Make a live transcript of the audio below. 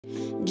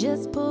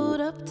Just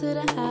pulled up to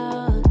the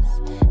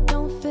house,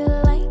 don't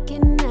feel like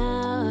getting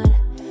out.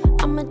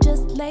 I'ma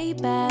just lay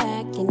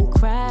back and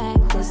crack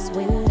this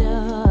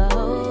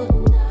window.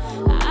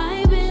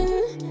 I've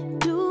been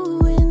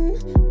doing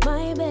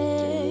my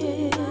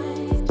best,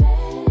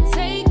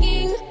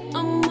 taking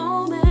a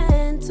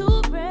moment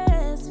to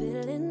rest,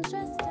 feeling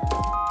stressed out.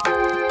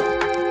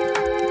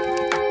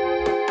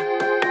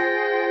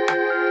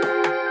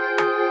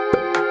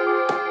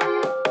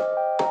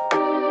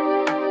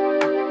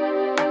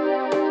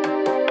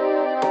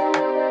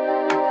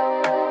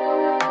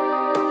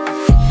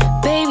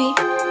 Baby,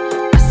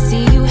 I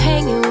see you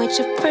hanging with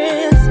your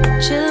friends,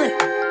 chilling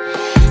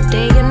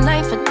day and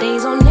night for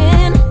days on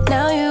end.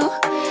 Now you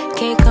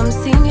can't come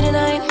see me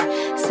tonight.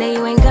 Say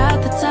you ain't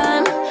got the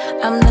time.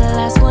 I'm the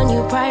last one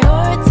you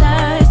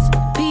prioritize.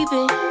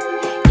 Peeping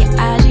your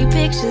IG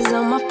pictures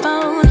on my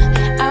phone.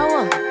 I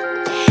won't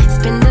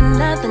spend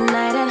another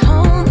night at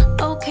home.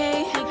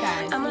 Okay, Hey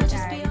guys, I'ma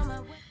just be on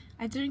my way.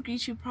 I didn't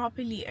greet you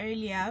properly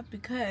earlier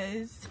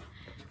because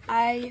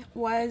I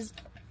was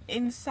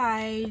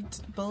inside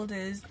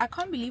Builders. I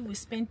can't believe we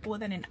spent more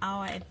than an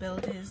hour at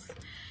Builders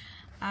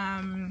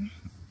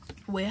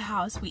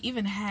warehouse. We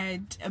even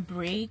had a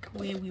break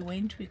where we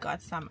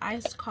got some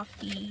iced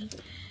coffee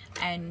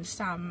and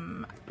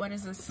some, what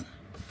is this,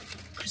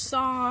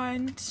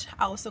 croissant.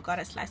 I also got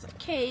a slice of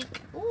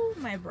cake. Oh,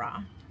 my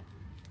bra.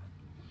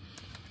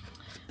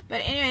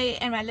 But anyway,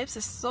 and my lips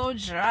are so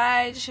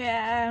dry,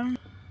 yeah.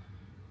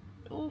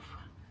 Oof.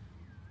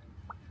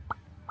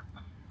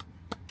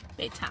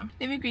 Bedtime.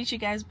 Let me greet you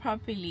guys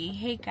properly.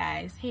 Hey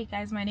guys,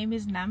 my name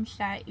is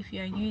Namhla. If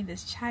you are new in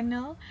this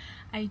channel,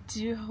 I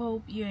do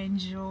hope you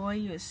enjoy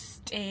your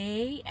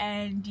stay,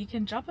 and you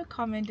can drop a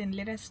comment and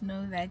let us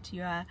know that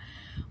you are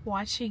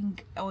watching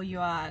or you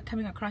are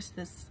coming across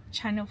this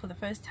channel for the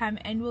first time,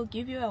 and we'll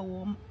give you a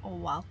warm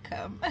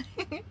welcome.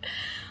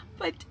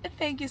 But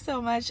thank you so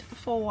much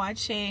for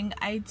watching.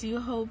 I do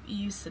hope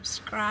you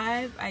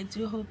subscribe. I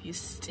do hope you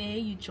stay,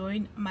 you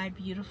join my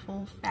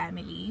beautiful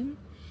family.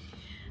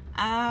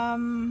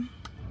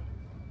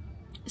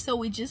 So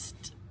we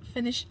just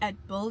finished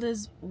at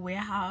Builders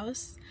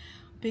warehouse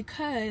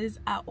because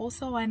I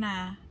also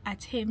wanna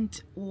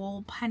attempt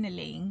wall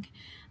paneling.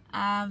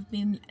 I've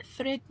been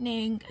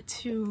threatening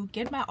to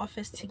get my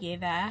office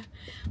together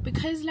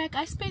because like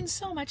I spend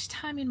so much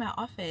time in my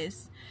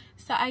office,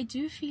 so I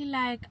do feel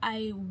like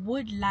I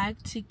would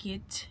like to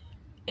get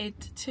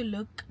it to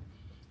look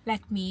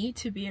like me,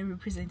 to be a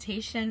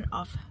representation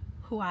of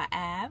who I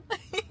am.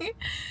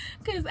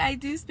 Because I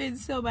do spend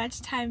so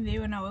much time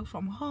there when I work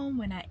from home,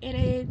 when I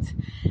edit,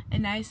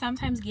 and I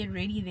sometimes get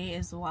ready there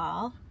as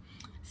well.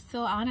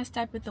 So I want to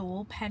start with the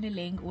wall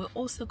paneling. We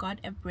also got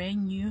a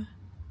brand new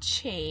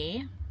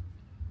chair,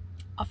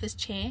 office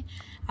chair.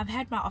 I've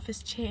had my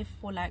office chair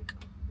for like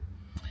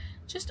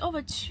just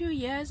over 2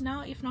 years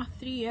now, if not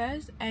 3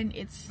 years, and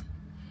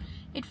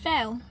it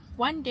fell.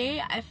 One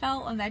day I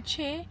fell on that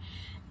chair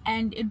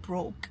and it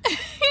broke.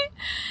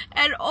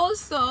 And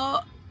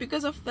also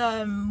because of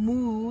the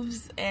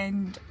moves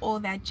and all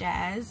that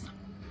jazz,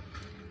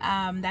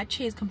 that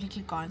chair is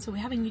completely gone. So we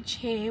have a new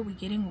chair, we're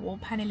getting wall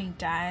paneling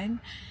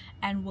done,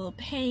 and we'll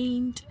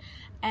paint,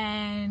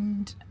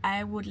 and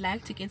I would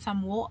like to get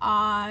some wall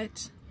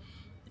art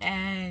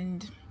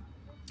and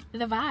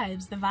the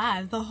vibes,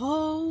 the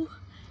whole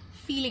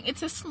feeling.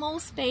 It's a small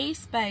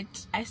space,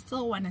 but I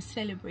still want to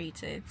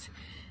celebrate it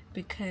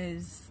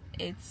because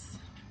it's,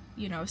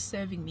 you know,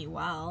 serving me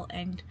well,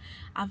 and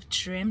I've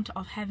dreamt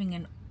of having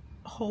an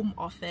home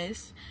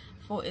office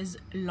for as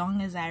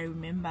long as I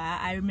remember.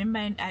 I remember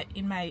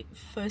in my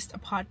first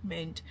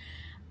apartment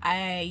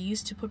I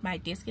used to put my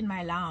desk in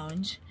my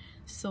lounge,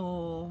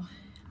 so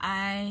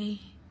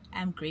I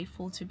am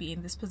grateful to be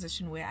in this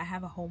position where I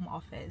have a home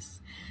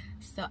office,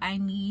 so I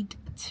need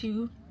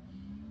to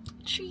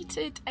treat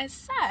it as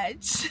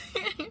such.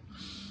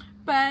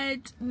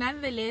 But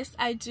nonetheless,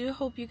 I do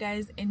hope you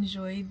guys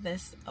enjoy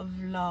this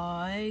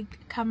vlog.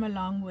 Come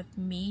along with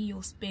me.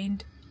 You'll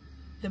spend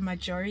the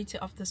majority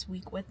of this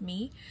week with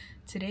me.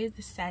 Today is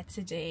the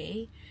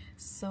Saturday,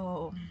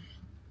 so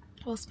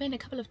we'll spend a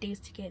couple of days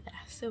together,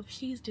 so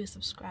please do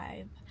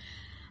subscribe.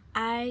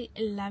 I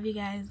love you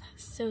guys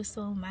so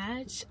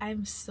much.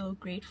 I'm so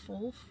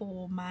grateful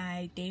for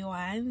my day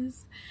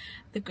ones,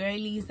 the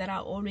girlies that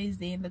are always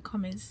there in the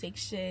comment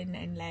section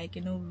and, like,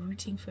 you know,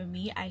 rooting for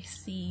me. I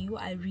see you,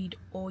 I read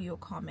all your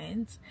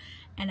comments,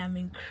 and I'm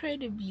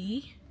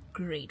incredibly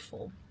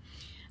grateful.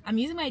 I'm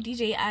using my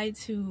DJI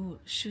to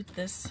shoot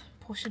this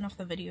portion of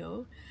the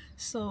video,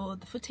 so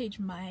the footage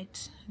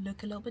might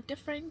look a little bit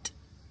different,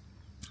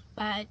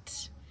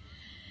 but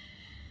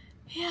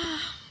yeah,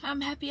 I'm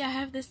happy I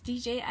have this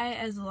DJI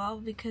as well,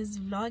 because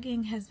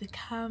vlogging has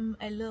become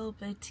a little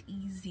bit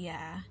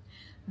easier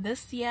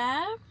this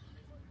year.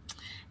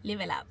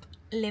 Level up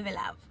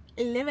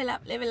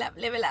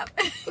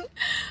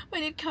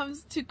when it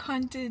comes to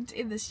content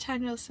in this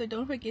channel. So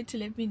don't forget to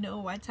let me know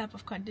what type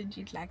of content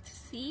you'd like to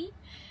see,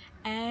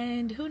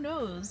 and who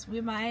knows,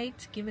 we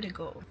might give it a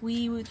go.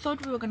 We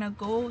thought we were gonna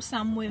go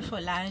somewhere for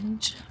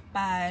lunch,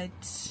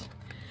 but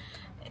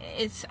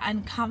it's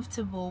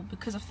uncomfortable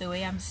because of the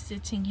way I'm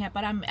sitting here,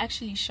 but I'm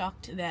actually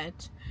shocked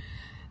that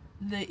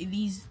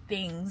these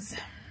things,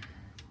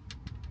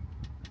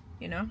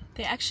 you know,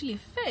 they actually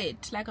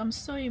fit. Like, I'm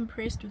so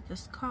impressed with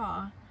this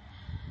car.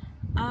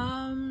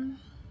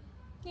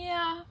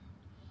 Yeah,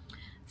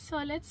 so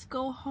let's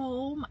go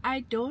home. I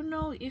don't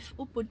know if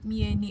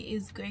Uputmieni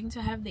is going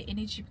to have the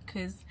energy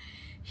because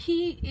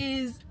he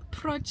is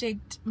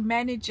project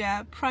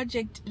manager,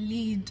 project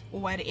lead,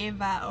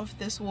 whatever, of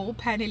this wall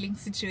paneling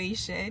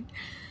situation.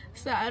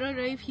 So I don't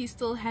know if he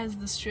still has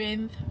the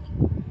strength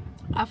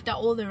after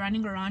all the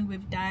running around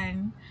we've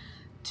done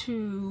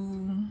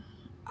to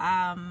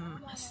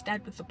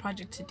start with the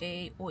project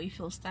today, or if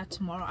he'll start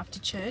tomorrow after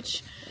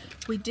church.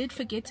 We did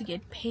forget to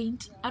get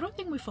paint. I don't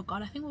think we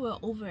forgot, I think we were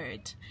over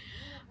it,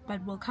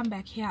 but we'll come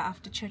back here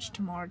after church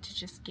tomorrow to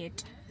just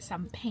get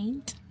some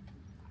paint.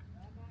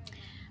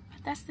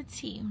 But that's the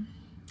team.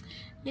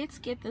 Let's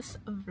get this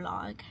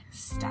vlog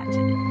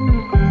started.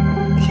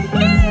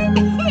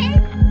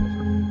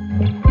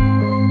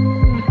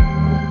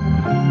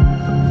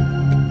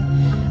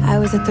 I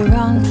was at the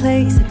wrong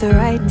place at the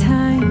right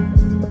time,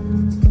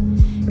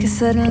 'cause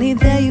suddenly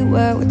there you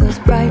were with those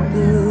bright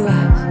blue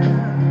eyes.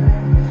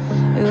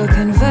 We were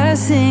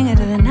conversing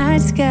under the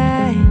night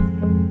sky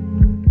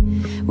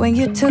when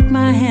you took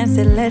my hand,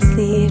 said let's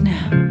leave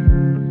now.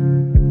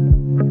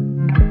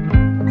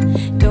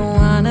 Don't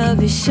wanna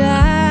be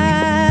shy,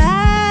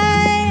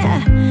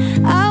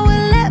 I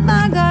will let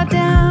my guard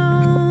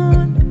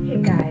down.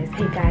 Hey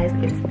guys,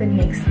 it's the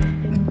next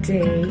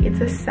day. It's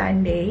a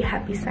Sunday.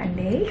 Happy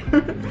Sunday.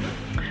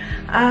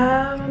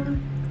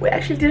 We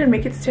actually didn't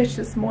make it to church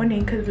this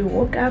morning because we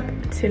woke up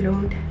to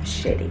load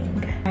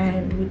shedding,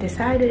 and we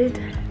decided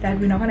that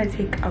we're not gonna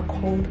take a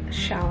cold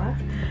shower,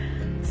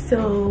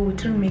 so we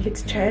didn't make it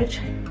to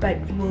church, but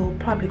we'll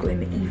probably go in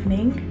the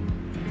evening.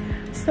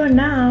 So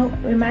now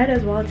we might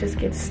as well just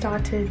get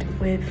started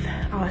with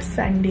our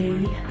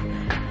Sunday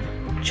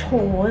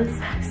chores,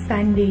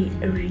 Sunday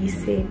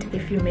reset,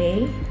 if you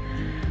may.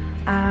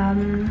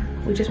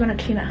 We just want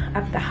to clean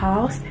up the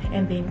house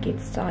and then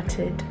get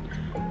started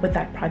with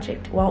that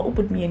project. Well,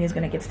 Uputmieni is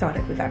going to get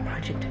started with that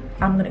project.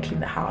 I'm going to clean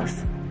the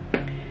house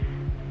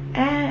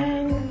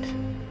and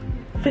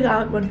figure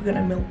out what we're going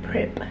to meal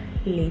prep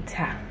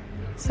later.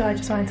 So I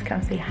just wanted to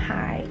come say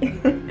hi.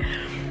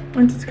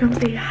 This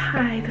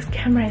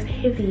camera is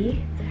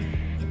heavy,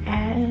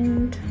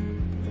 and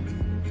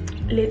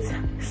let's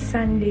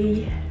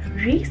Sunday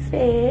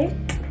reset.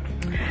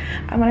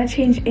 I'm gonna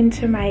change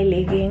into my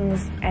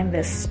leggings and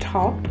this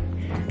top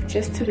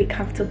just to be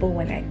comfortable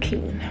when I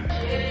clean.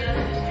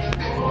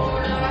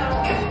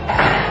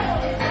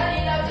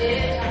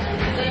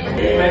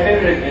 My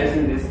favorite dress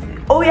in this.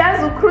 Oh yeah,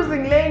 so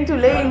cruising lane to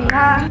lane,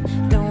 huh?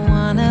 Don't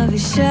wanna be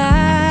shy,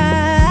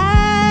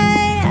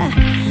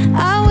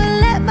 I will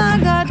let my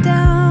guard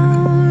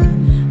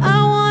down.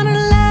 I wanna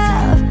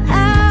laugh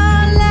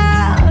out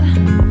loud,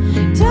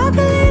 talk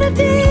a little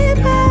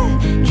deeper,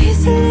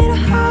 kiss a little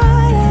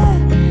harder.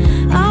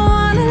 I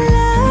wanna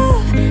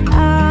laugh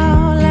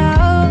out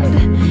loud,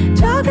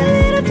 talk a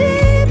little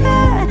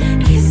deeper,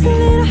 kiss a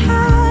little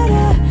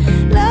harder,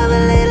 love a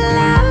little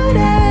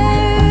louder.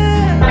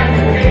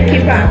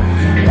 Keep up.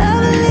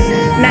 Love a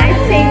little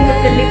Nice thing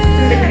with the lips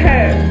and the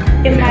curves.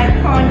 In my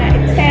corner,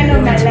 10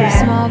 on my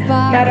left.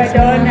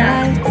 Maradona.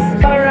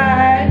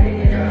 Alright.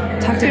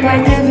 talked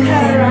about everything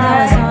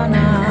I was on.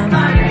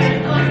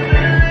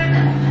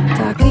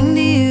 Talking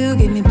to you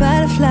gave me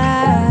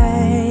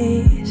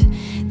butterflies.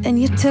 Then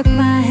you took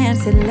my hand,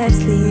 said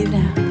let's leave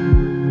now.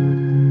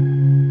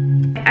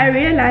 I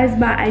realized,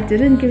 but I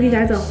didn't give you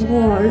guys a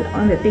haul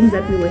on the things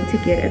that we went to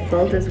get at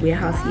Builder's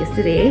Warehouse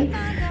yesterday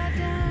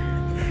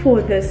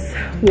for this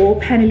wall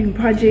paneling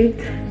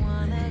project.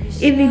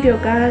 A video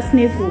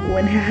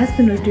when her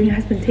husband was doing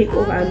husband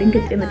takeover, I'll link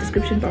it in the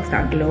description box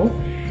down below.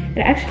 It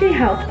actually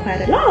helped quite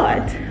a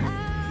lot.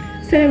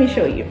 So let me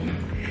show you.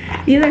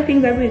 These are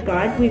things that we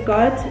got. We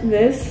got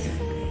this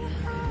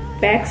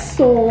back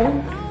saw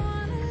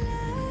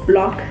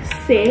block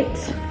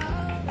set,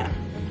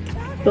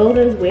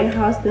 Builder's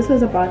Warehouse. This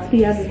was about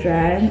 300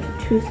 rand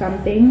to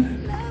something.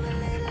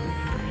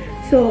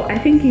 So I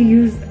think you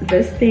use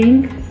this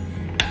thing,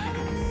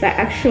 the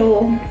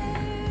actual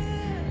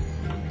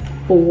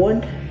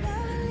board,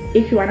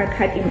 if you want to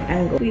cut in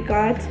angle. We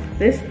got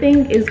this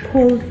thing is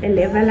called a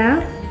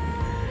leveler.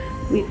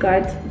 We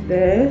got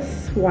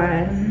this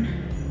one.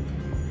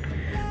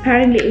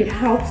 Apparently it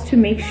helps to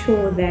make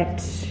sure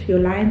that your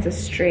lines are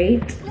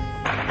straight.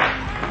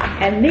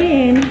 And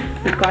then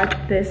we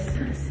got this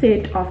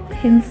set of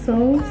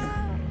pencils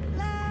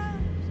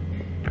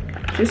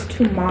just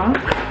to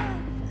mark.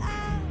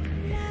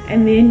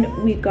 And then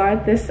we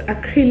got this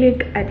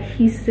acrylic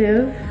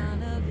adhesive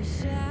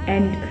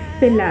and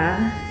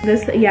filler.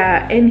 This,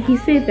 yeah, and he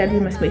said that we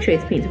must make sure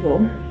it's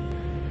paintable.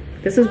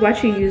 This is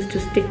what you use to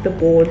stick the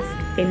boards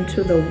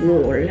into the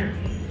wall,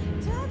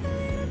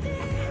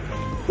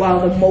 while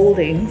the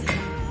moldings.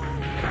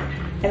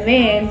 And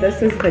then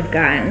this is the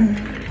gun.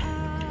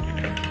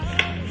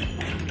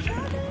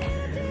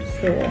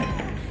 So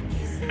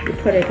You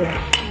put it like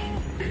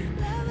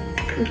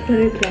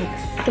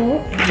so,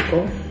 and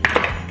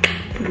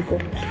you go.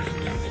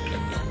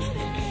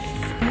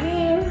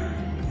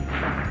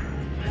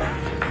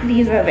 And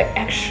these are the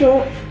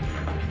actual,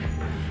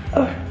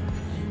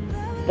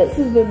 this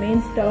is the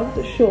main stuff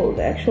to show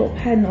the actual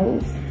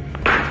panels.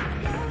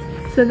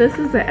 So this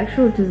is the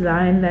actual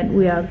design that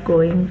we are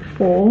going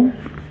for.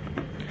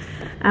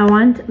 I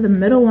want the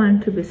middle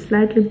one to be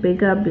slightly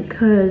bigger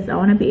because I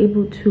want to be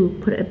able to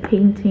put a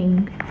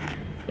painting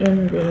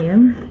in there,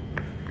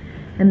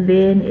 and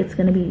then it's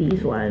going to be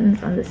these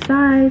ones on the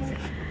sides,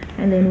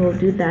 and then we'll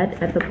do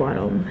that at the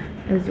bottom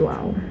as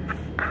well.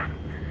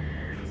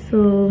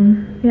 So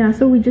yeah,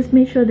 so we just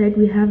made sure that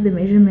we have the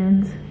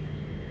measurements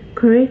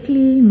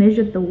correctly,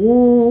 measured the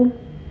wall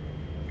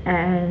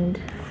and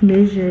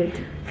measured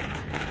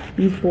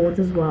these boards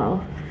as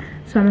well.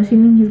 So I'm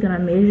assuming he's gonna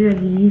measure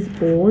these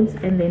boards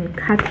and then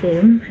cut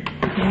them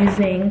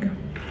using,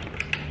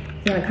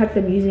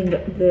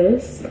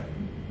 this,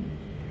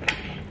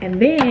 and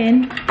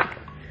then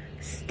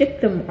stick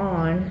them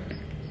on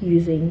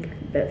using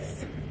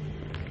this,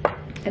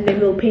 and then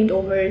we'll paint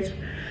over it.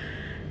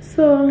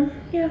 So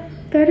yeah,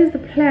 that is the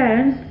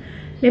plan.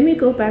 Let me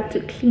go back to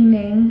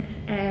cleaning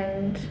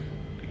and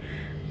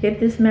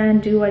let this man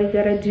do what he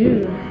gotta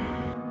do.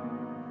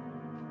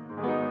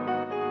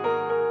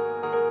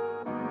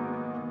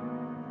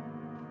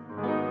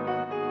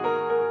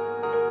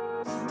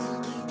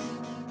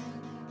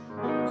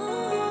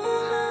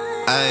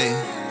 Ayy,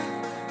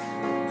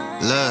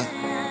 look,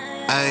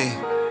 ayy,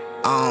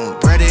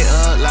 bread it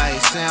up like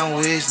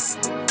sandwich.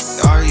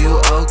 Are you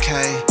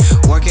okay?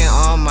 Working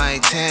on my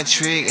hand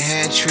trick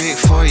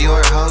for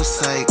your hoe's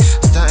sake.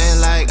 Stunting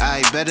like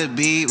I better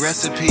be,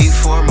 recipe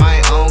for my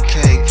own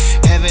cake.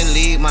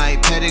 Heavenly, my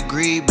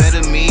pedigree,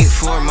 better meet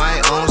for my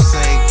own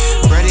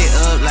sake. Bread it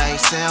up like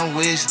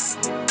sandwich.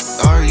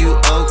 Are you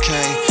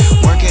okay?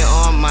 Working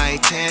on my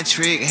hand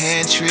trick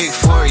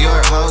for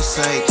your hoe's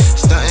sake.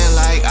 Stunting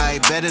like I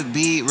better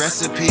be,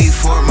 recipe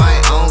for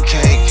my own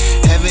cake.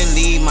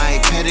 Heavenly, my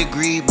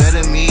pedigree,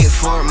 better meet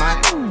for my.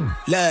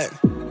 Look,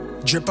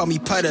 drip on me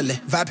puddling,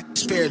 vibe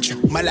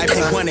spiritual. My life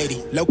ain't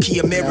 180, low key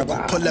a miracle.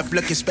 Pull up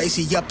looking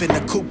spacey up in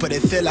the coupe, but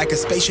it feel like a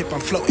spaceship. I'm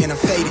floating, I'm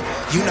faded.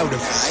 You know the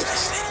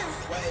vibe.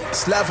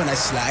 It's love when I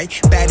slide.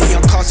 Baddie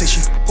on call, say she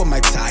f with my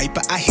type,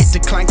 but I hit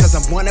decline cause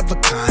I'm one of a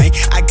kind.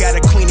 I got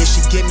a queen and she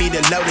give me the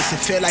lotus. It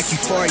feel like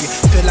euphoria,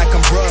 feel like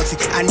I'm royalty.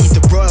 I need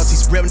the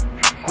royalties, real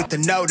with the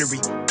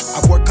notary. I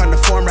work on the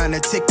form round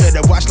the ticker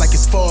to watch like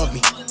it's for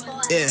me.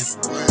 Yeah,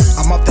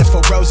 I'm off that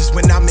 4 roses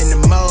when I'm in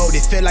the mode.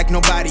 It feel like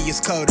nobody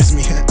is cold as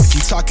me. If you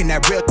talking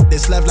that real,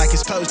 it's love like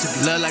it's supposed to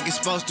be. Love like it's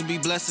supposed to be,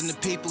 blessing the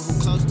people who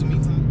close to me.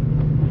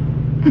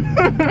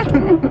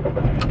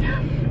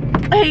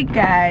 Hey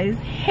guys,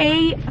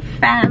 hey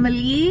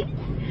family,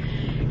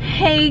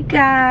 hey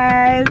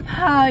guys,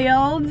 how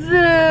y'all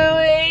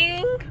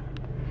doing?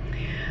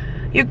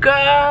 Your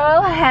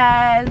girl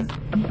has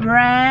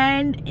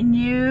brand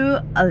new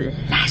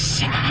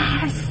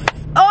lashes.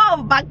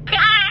 Oh my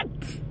god,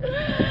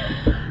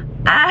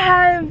 I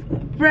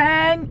have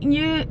brand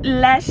new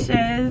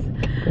lashes.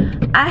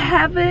 I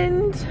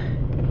haven't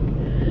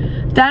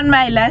done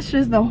my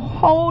lashes the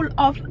whole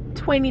of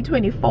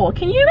 2024.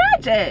 Can you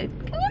imagine?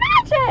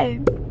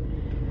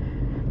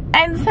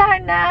 And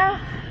Sana,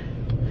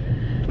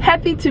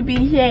 happy to be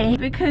here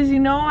because you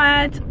know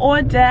what,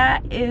 order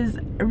is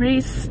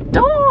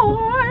restored.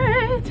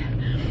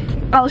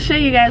 I'll show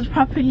you guys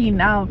properly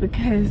now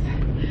because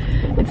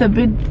it's a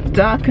bit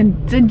dark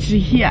and dingy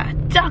here.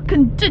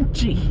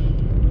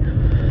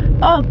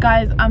 Oh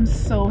guys, I'm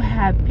so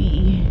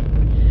happy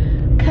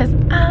because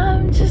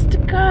I'm just a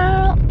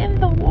girl in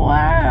the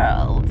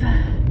world.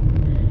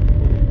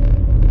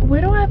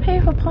 Where do I pay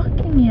for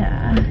parking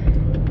here?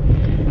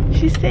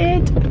 She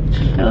said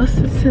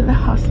closer to the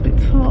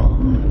hospital.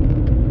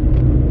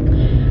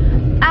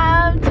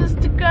 I'm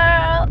just a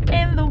girl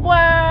in the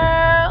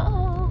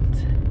world.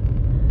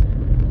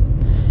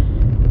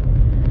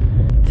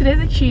 Today's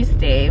a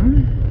Tuesday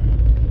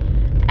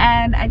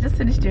and I just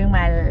finished doing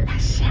my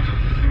lashes.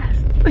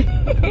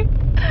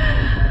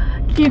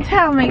 Can you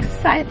tell I'm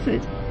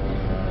excited?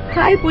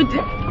 Hi,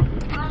 Buddha.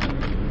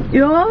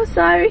 You're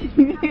sorry.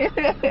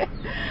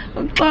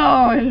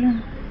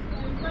 Oh.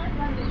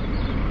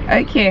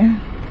 Okay.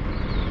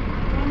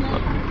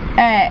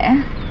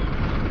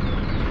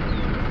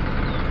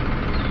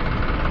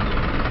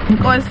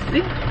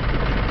 Ngosi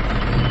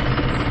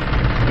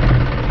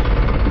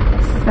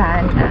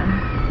Sana.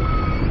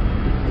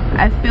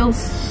 I feel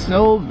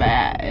so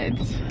bad.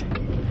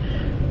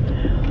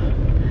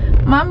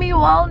 Mommy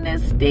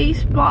Wellness Day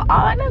Spa.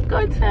 I wanna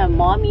go to a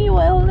Mommy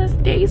Wellness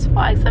Day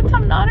Spa, except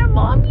I'm not a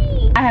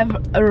mommy. I have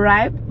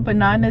ripe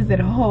bananas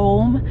at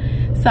home,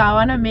 so I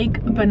wanna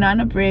make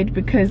banana bread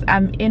because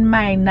I'm in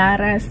my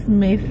Nara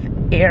Smith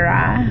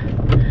era.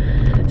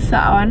 So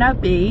I wanna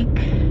bake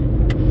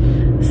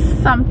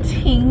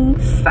something,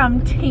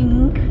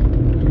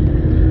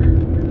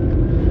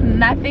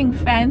 nothing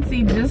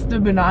fancy, just a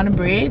banana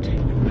bread.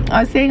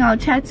 I was saying I'll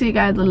chat to you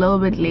guys a little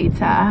bit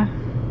later.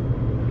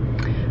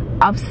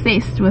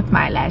 obsessed with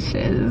my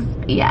lashes.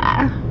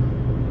 Yeah,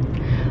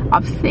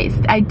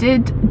 obsessed. I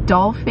did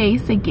doll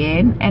face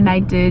again, and I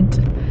did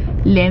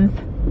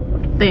length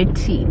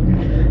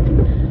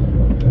 13.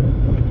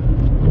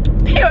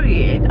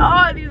 Period.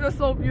 Oh, these are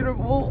so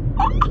beautiful.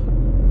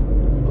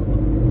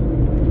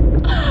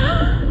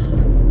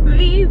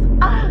 These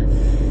are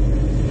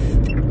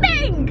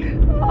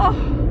stunning. Oh,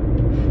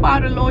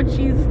 Father Lord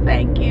Jesus,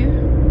 thank you.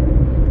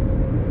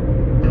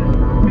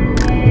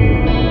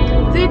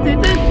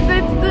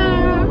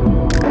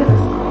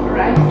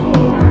 Right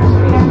here.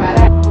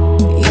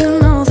 You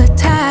know the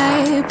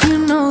type, you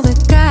know the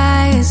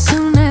guy. As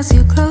soon as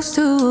you're close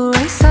to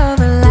erase all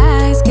the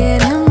lies,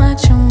 get him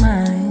out your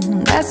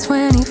mind. That's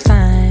when he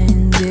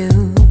finds you.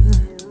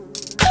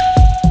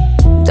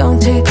 Don't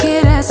take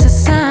it as a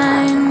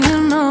sign.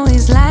 You know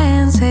he's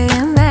lying,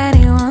 saying that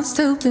he wants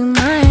to be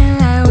mine.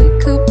 Like we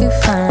could be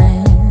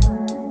fine.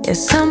 Yeah,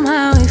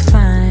 somehow he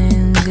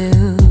finds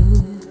you.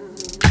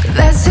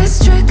 That's his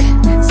trick.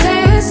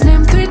 Say his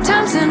name 3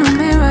 times in a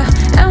mirror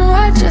and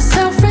watch your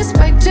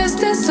self-respect just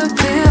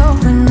disappear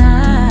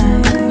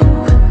overnight.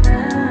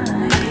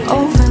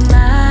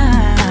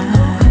 Overnight.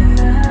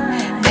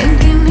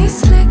 Thinking he's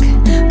slick,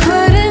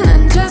 putting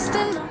in just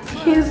enough.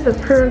 Here's the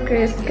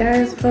progress,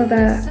 guys, for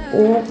the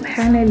wall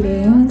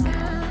paneling.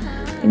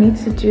 We need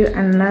to do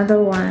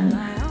another one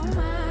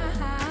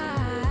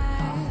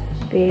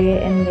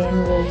there, and then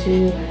we'll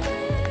do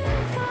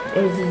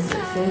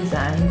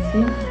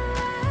Zanzi.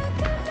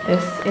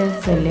 This is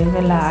the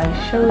leveler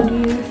I showed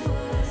you,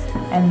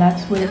 and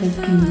that's where the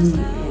glue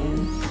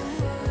is,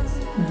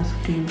 this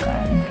glue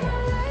gun.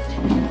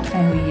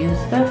 And we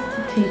use this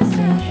to tape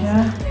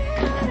measure,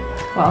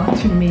 well,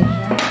 to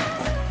measure,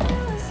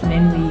 and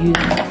then we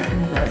use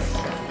this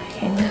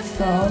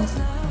pencil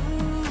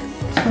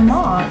to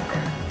mark.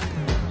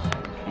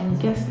 And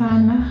guess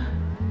Anna,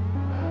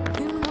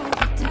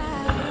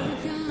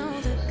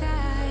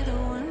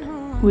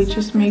 we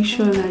just make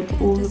sure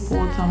that all the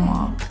boards are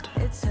marked.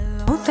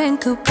 Don't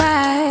think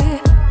goodbye,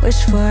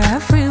 wish for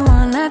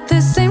everyone at the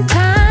same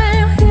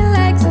time. He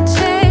likes to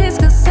chase,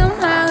 cause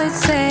somehow it's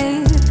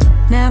safe.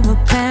 Never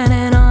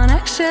planning on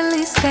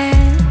actually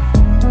staying.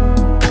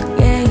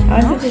 Yeah, you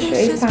I wanted to show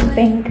you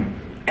something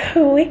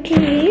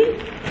quickly.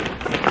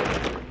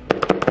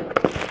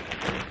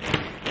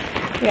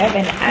 We have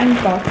an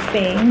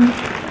unboxing.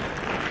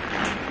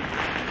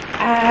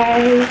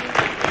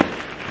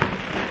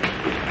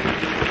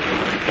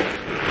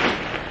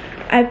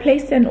 I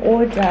placed an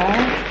order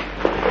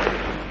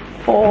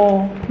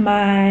for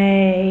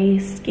my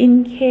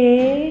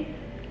skincare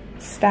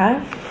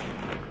stuff.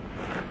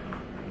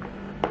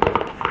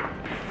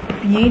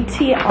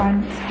 Beauty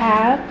on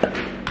Tap.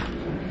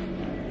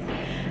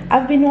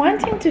 I've been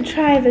wanting to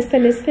try the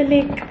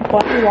salicylic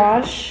body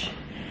wash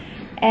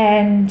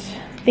and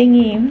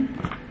thingy.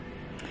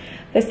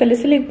 The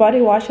salicylic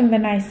body wash and the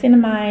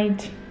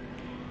niacinamide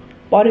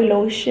body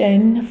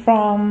lotion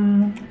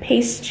from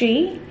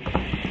Bestie.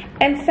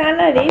 And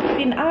Sana, they've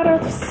been out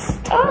of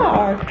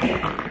stock.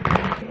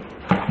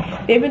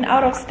 They've been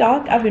out of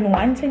stock. I've been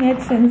wanting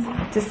it since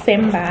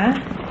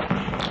December.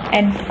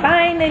 And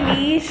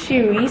finally, she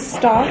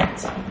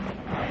restocked.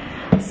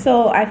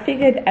 So I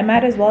figured I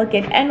might as well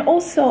get. And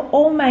also,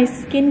 all my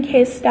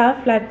skincare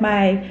stuff, like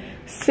my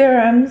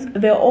serums,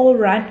 they all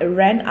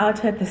ran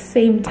out at the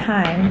same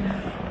time,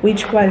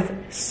 which was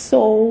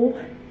so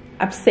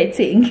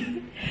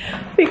upsetting.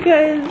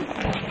 Because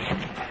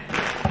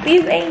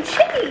these ain't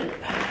cheap.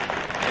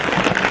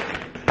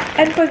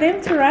 And for them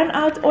to run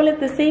out all at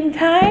the same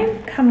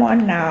time, come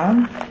on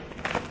now.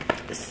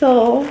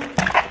 So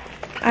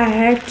I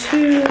had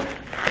to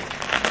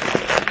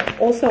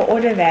also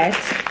order that.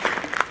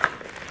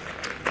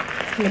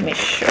 Let me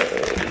show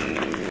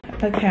you.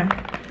 Okay,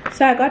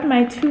 so I got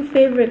my 2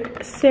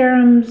 favorite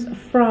serums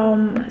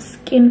from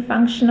Skin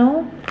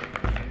Functional.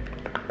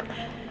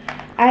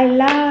 I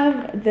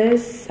love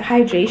this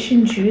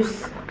hydration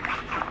juice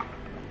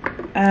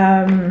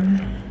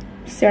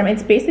serum.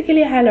 It's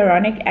basically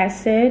hyaluronic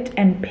acid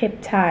and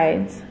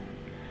peptides.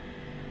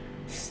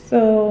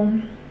 So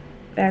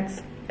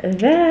that's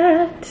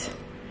that.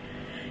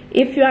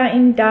 If you are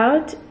in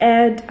doubt,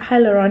 add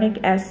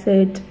hyaluronic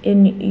acid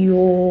in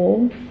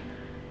your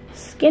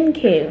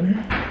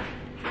skincare.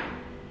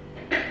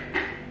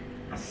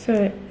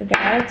 So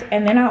that,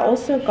 and then I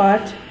also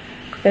got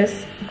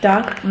this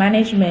dark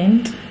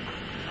management,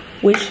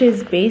 which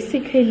is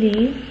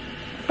basically,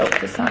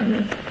 focus on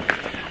me,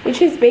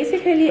 which is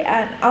basically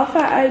an alpha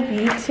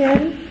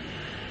ibuprofen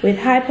with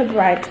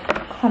hyperbright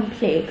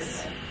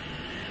complex.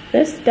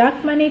 This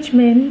dark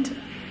management,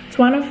 it's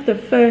one of the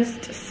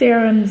first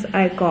serums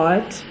I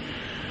got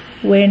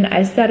when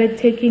I started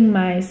taking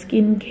my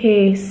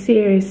skincare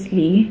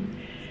seriously,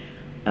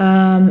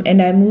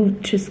 and I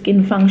moved to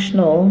Skin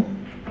Functional,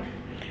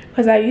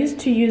 because I used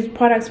to use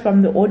products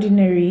from The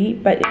Ordinary,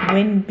 but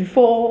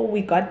before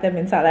we got them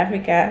in South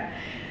Africa.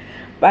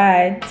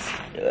 But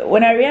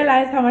when I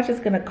realized how much it's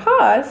gonna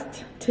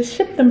cost to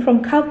ship them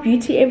from Cult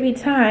Beauty every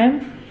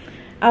time,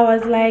 I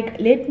was like,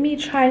 let me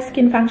try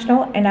Skin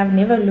Functional, and I've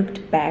never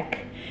looked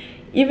back.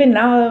 even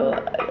now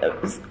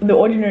The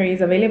Ordinary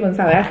is available in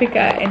South Africa,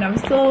 and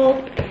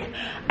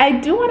I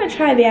do want to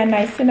try their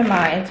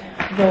niacinamide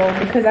though,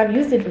 because I've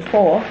used it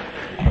before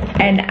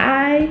and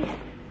I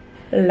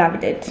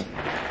loved it.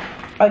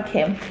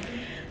 Okay,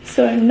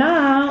 so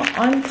now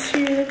on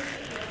to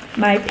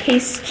my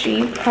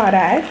pastry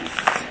products.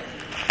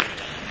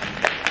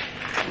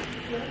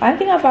 One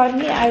thing about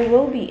me, I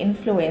will be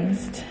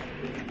influenced,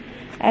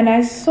 and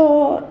I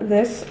saw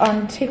this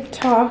on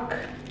TikTok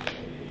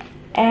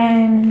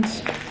and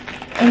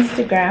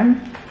Instagram,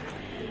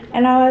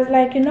 and I was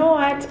like, you know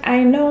what,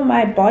 I know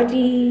my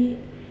body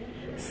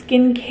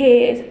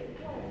skincare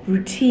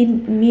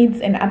routine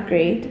needs an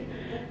upgrade,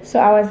 so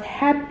I was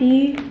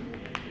happy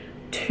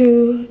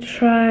to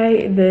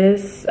try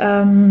this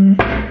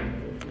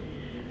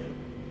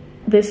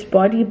this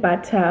body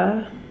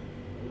butter.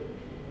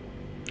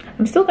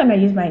 I'm still gonna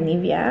use my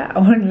Nivea, I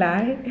won't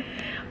lie,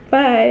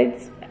 but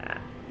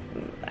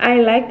I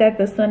like that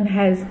this one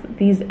has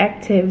these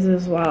actives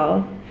as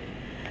well.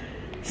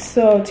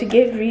 So to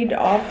get rid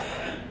of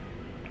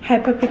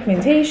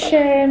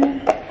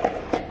hyperpigmentation,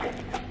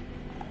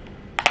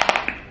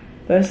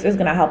 this is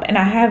gonna help. And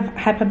I have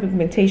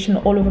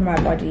hyperpigmentation all over my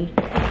body,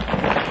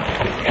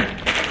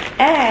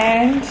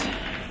 and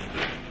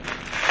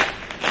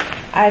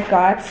I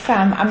got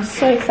some. I'm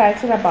so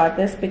excited about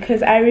this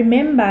because I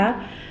remember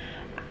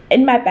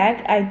in my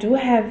bag I do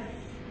have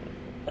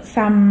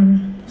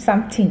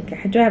something.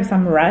 I do have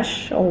some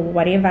rush or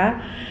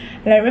whatever,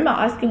 and I remember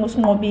asking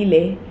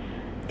Usmobile,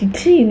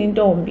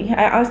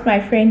 I asked my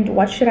friend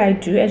what should I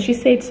do, and she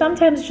said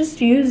sometimes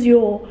just use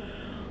your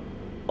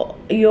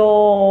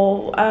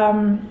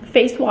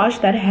face wash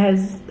that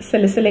has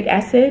salicylic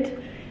acid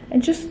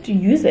and just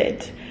use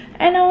it.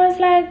 And I was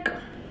like,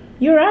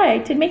 you're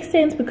right, it makes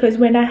sense, because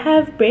when I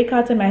have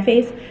breakouts on my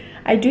face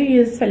I do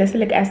use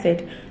salicylic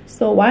acid,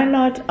 so why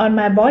not on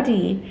my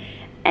body?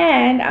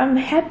 And I'm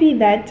happy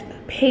that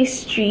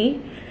Pastry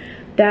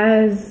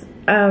does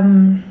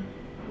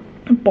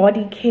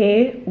body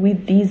care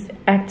with these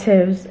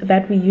actives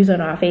that we use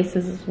on our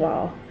faces as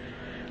well.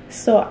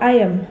 So I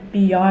am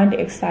beyond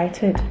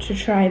excited to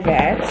try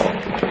that.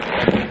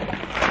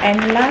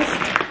 And last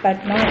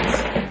but not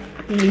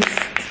least,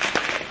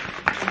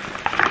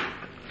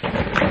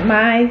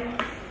 my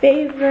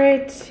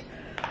favorite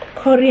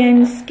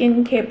Korean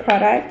skincare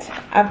product.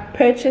 I've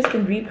purchased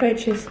and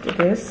repurchased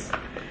this,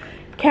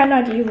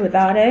 cannot live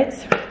without it.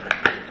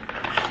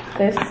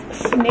 This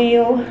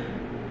snail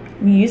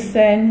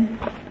mucin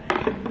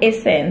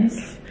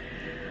essence.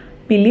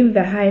 Believe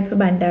the hype,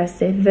 Banda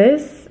said.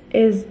 This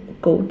is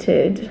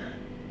goated.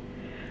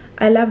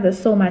 I love this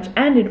so much,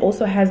 and it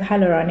also has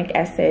hyaluronic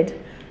acid,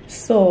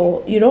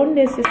 so you don't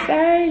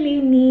necessarily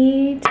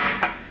need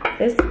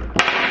this.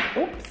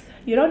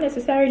 You don't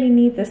necessarily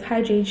need this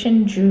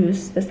hydration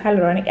juice, this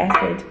hyaluronic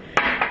acid,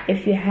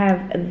 if you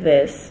have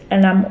this.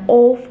 And I'm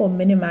all for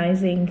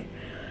minimizing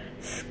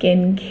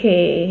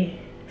skincare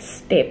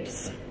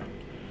steps.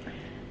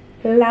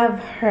 Love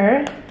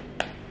her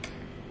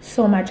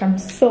so much. I'm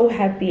so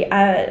happy.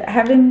 I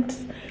haven't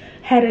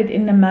had it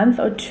in a month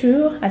or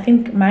two. I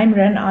think mine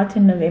ran out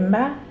in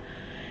November,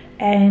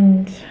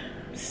 and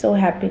so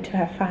happy to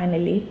have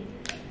finally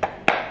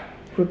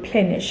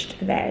replenished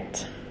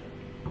that.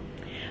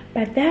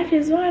 But that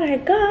is what I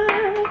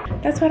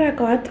got. That's what I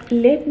got.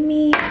 Let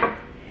me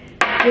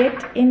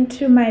get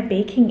into my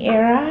baking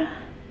era,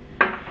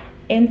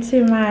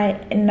 into my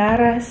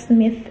Nara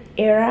Smith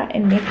era,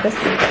 and make this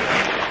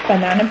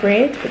banana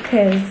bread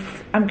because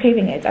I'm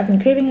craving it. I've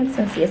been craving it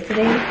since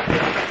yesterday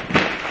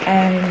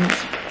and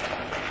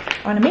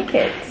I want to make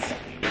it.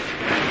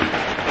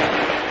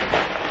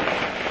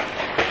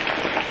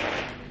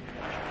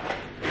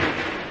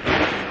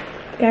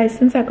 Guys,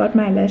 since I got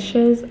my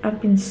lashes, I've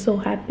been so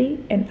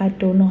happy and I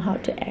don't know how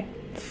to act.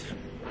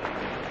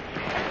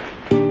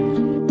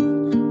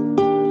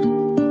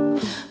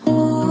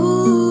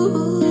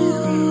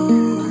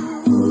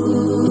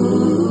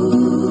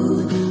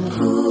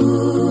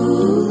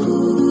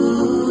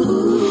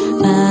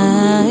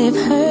 I've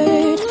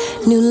heard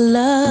new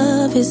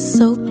love is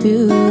so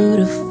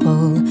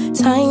beautiful.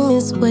 Time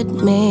is what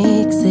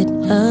makes it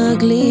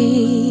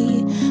ugly.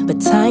 But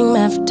time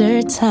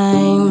after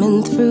time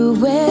and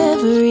through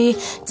every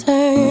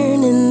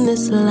turn in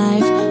this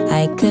life,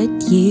 I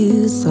could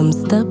use some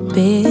stability.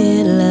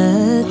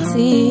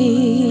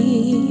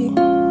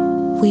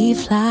 We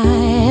fly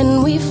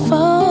and we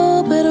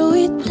fall, but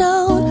we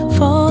don't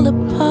fall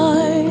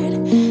apart.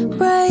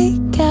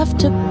 Break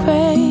after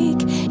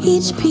break,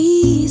 each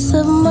piece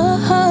of my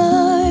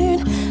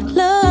heart.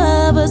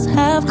 Lovers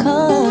have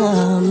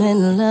come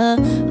and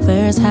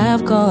lovers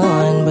have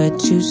gone,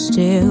 but you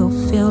still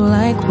feel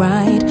like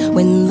right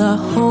when the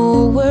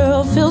whole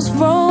world feels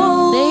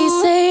wrong. They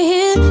say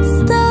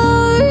history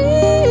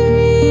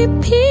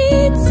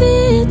repeats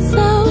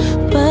itself,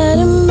 but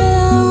a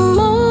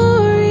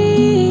memory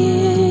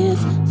is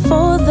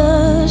for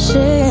the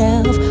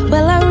shelf.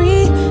 Well, I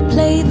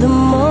replay the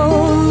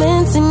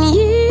moments and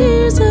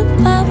years of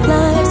our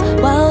lives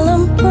while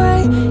I'm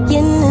praying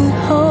and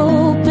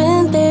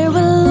hoping there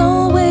will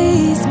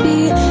always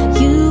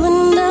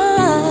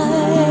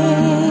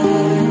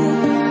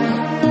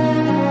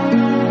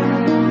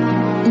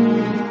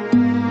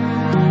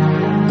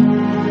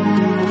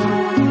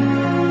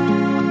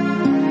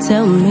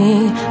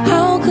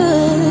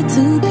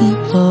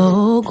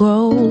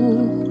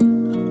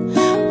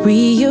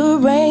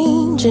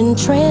change and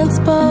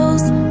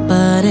transpose,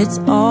 but it's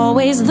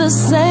always the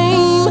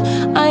same.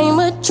 I'm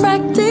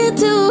attracted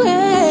to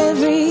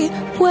every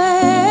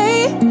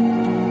way.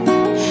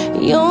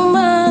 Your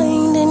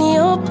mind and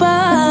your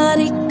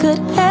body could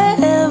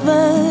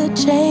ever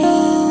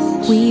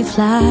change. We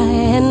fly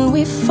and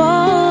we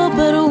fall,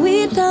 but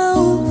we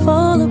don't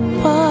fall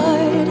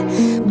apart.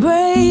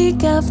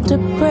 Break after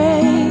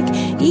break,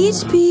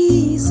 each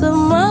piece of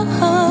my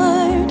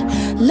heart.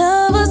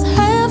 Lovers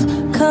have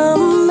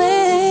come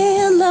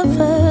and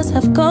lovers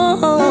have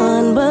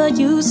gone, but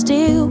you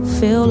still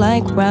feel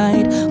like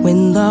right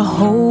when the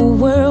whole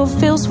world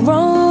feels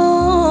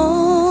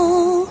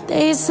wrong.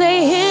 They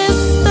say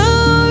history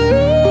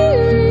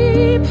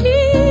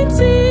repeats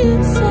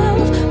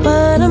itself,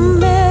 but a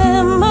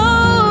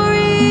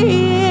memory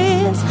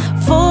is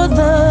for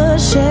the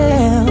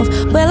shelf.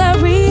 Well, I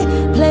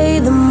replay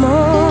the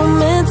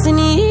moments and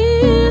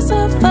years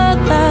of our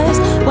lives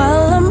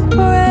while I'm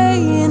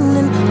praying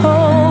and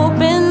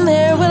hoping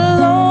there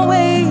will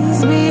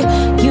always be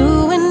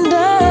you and I.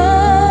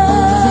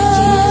 Over the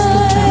years,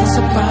 the trails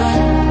are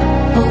bright.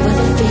 Over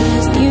the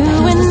fears, the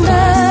you and I.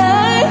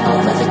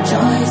 Over the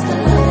joys, the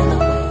love and the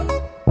way.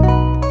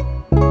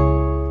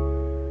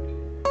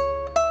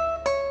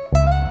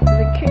 Is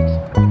it cute?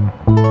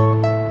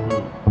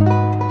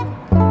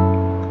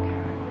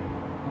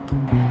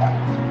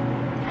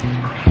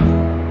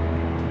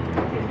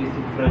 This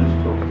is French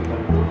toast.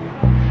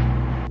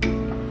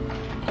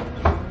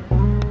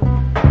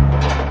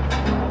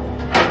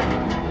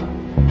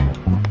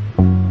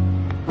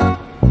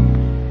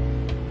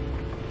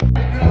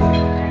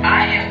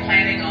 I am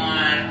planning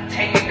on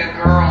taking the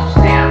girls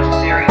down to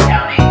Surrey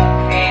County,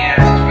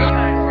 and it's really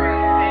nice for you.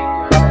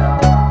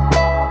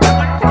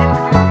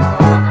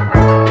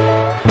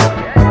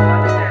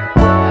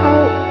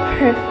 How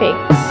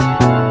perfect.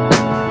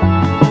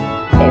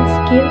 It's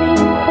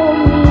giving call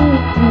me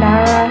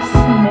Nara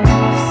Smith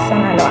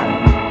Sonalwan.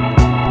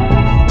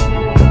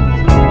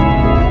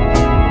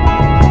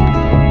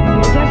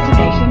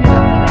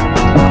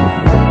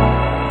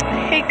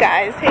 Hey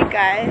guys.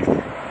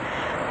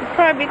 You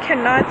probably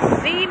cannot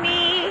see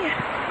me,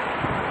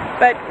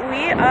 but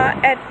we are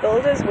at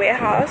Builder's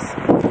Warehouse.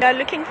 We are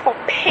looking for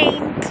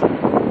paint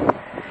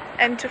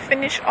and to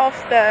finish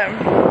off the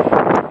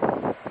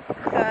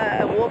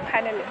wall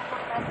paneling.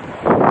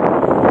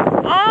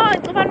 Oh,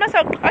 it's one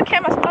myself. Okay,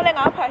 I'm stalling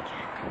up.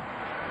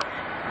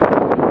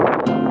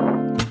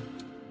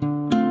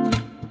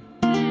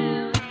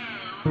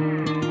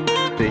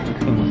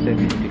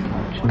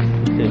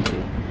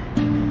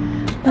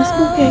 Let's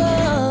go cake.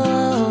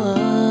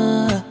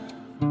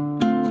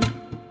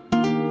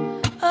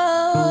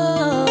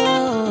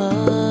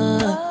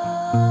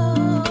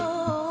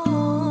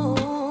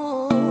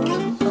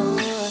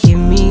 Give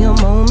me a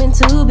moment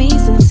to be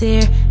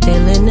sincere.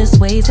 Feeling this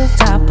way since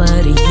top of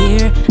the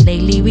year.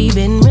 Lately we've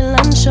been real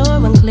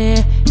unsure,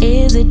 unclear.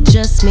 Is it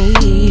just me?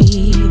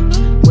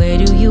 Where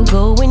do you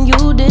go when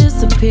you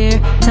disappear?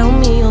 Tell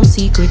me your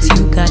secrets,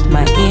 you got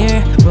my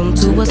ear. Room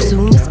to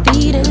assume it's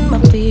feeding my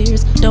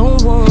fears.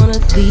 Don't wanna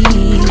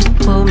leave,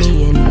 pull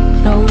me in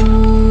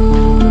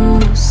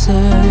closer.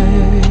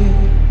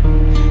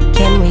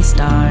 Can we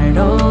start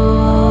over?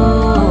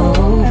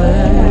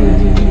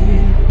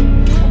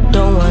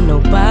 Don't want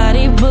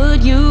nobody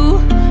but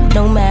you.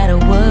 No matter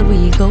what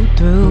we go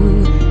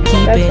through,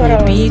 keeping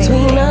it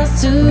between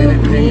us two,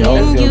 me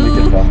and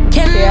you.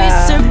 Can we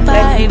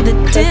survive the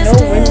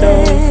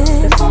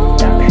distance?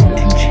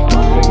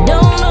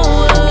 Don't know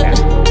what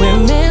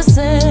we're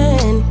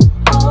missing,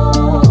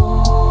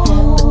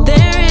 but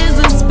there is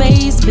a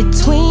space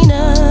between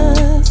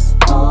us.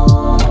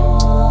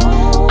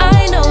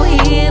 I know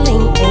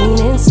healing ain't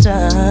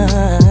instant,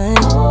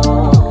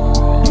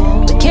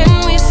 but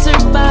can we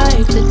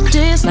survive the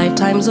distance?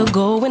 Lifetimes are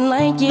going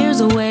like years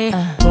away.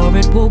 More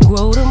it will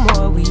grow, the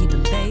more we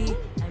delay.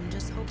 I'm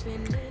just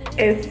hoping that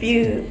A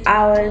few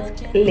hours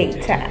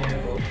later.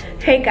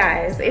 Hey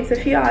guys, it's a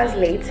few hours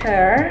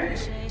later.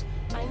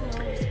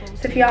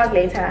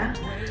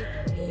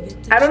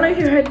 I don't know if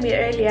you heard me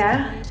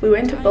earlier. We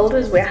went to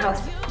Builder's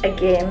Warehouse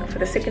again for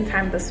the second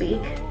time this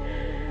week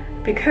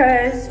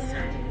because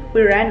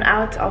we ran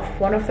out of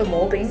one of the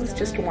moldings,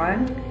 just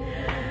one,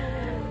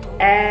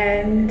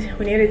 and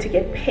we needed to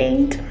get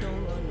paint.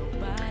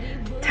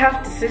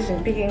 Tough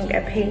decision picking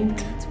a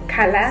paint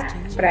color,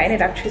 but I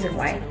ended up choosing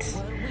white.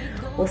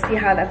 We'll see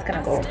how that's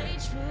gonna go.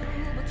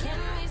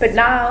 But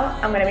now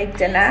I'm gonna make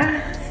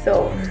dinner,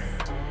 so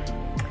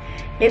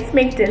let's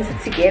make dinner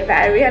together.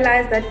 I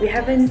realized that we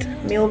haven't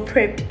meal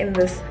prepped in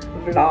this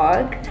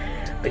vlog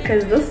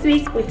because this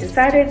week we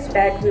decided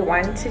that we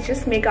want to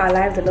just make our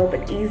lives a little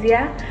bit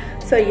easier.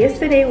 So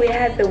yesterday we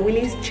had the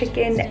Willie's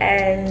chicken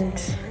and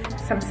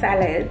some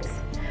salads.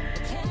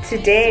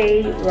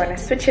 Today we want to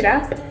switch it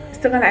up.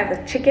 Still gonna have the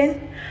chicken,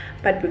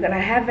 but we're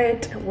gonna have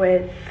it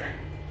with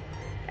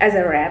as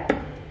a wrap.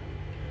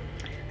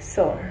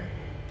 So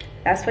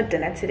that's for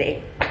dinner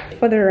today.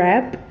 For the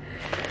wrap,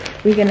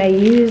 we're gonna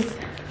use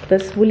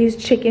this Willie's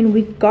chicken.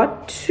 We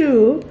got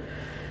two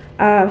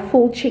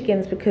full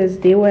chickens because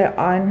they were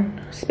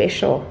on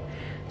special.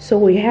 So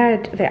we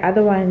had the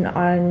other one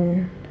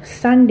on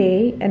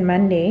Sunday and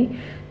Monday.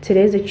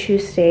 Today's a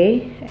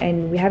Tuesday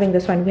and we're having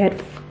this one. We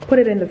had put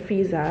it in the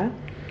freezer,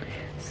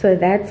 so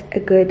that's a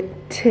good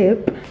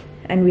tip.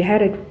 And we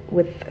had it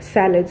with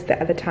salads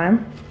the other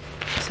time.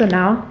 So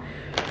now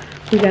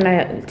we're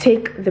gonna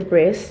take the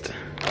breast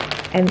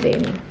and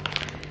then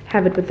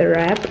have it with the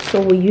wrap.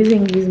 So we're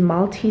using these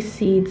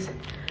multi-seeds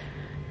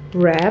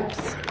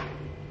wraps.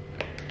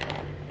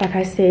 Like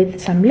I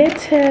said, some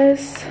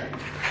lettuce,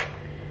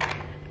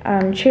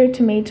 cherry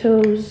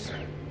tomatoes,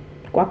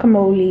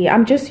 guacamole.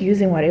 I'm just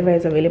using whatever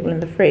is available in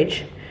the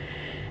fridge,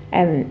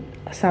 and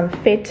some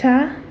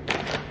feta.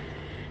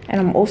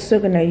 And I'm also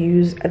gonna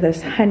use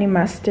this honey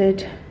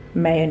mustard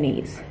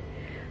mayonnaise.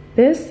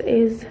 This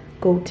is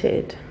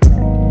goated.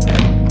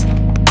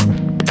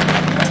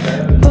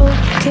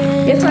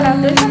 Guess what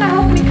I'm doing? Gonna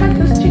help me cut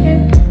this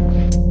chicken.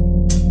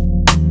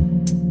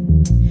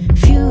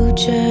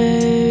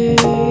 Future,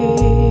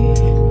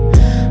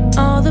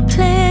 all the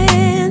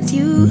plans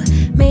you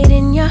made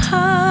in your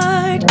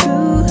heart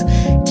grew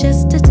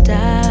just to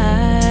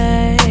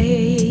die.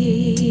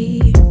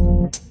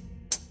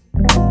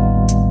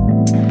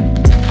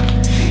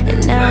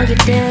 And now you're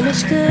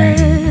damaged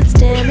goods,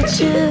 damaged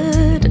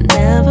should have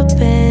never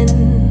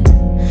been.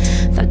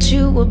 Thought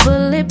you were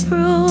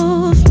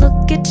bulletproof,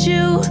 look at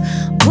you,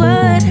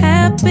 what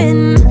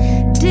happened?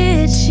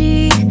 Did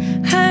she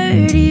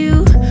hurt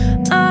you?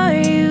 Are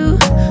you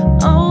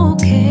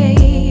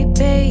okay,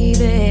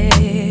 baby?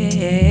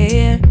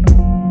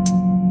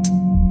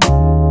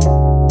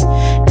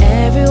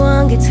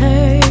 Everyone gets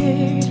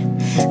hurt,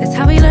 that's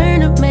how we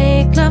learn to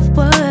make love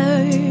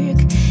work.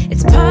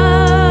 It's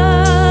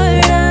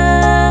part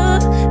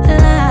of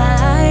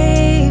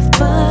life,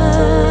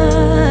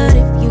 but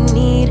if you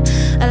need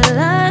a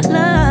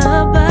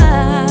lullaby,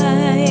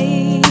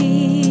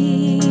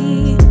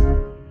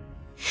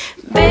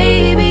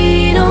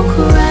 baby, don't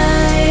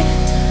cry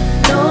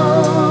no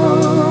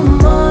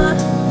more.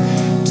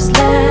 Just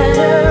let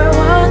her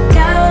walk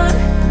out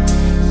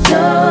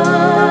your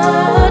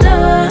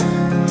door.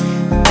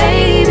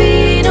 Baby,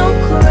 don't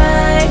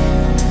cry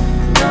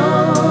no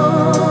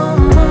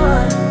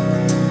more.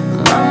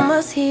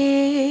 Mama's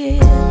here.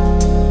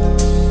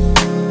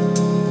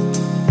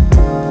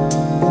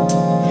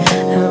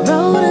 I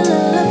wrote a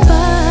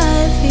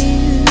lullaby for you.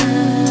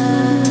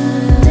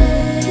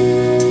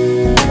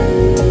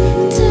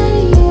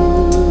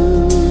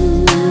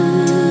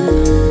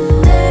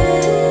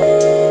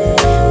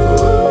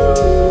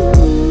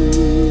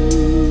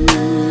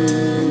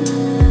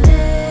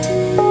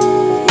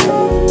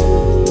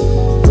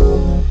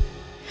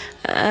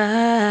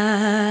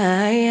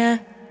 Yeah.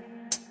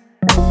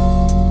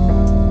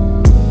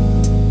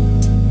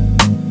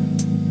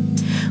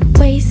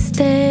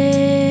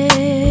 Wasted,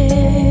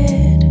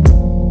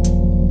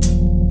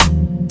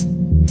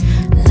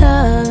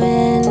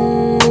 loving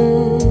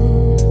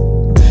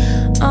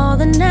all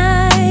the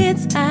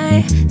nights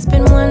I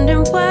spent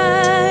wondering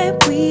why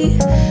we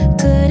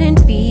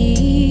couldn't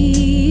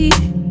be.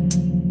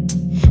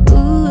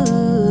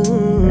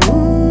 Ooh.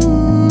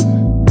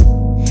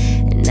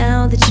 And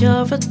now that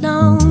you're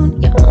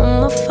alone, you're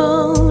on my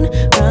phone,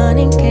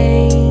 running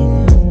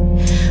game.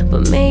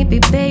 But maybe,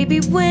 baby,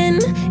 when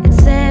it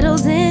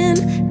settles in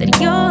that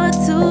you're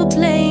to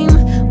blame,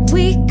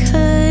 we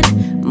could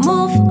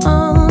move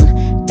on,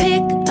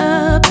 pick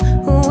up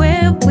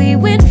where we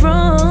went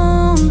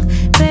wrong,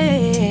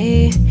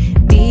 baby.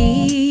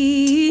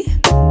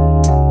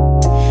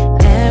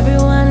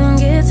 Everyone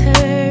gets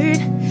hurt,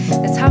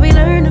 that's how we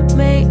learn to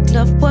make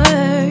love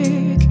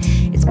work.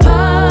 It's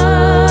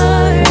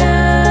part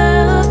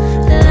of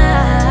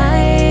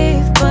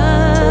life,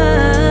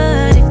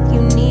 but if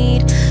you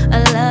need a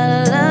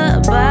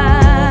lullaby,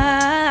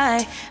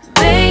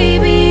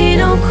 baby,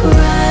 don't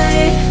cry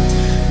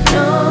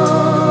no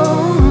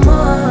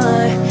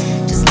more.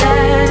 Just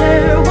let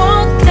her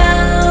walk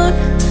out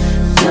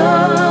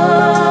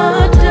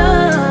your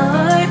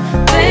door.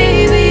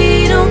 Baby,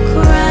 don't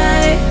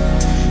cry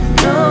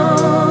no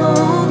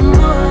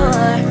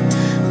more.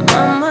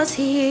 Mama's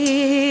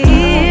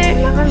here,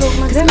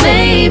 'cause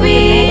maybe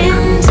in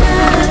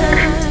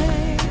time.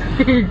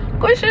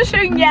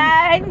 Kushushu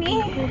yani.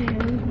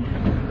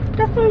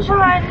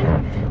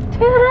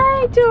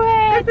 Tirai to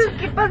it.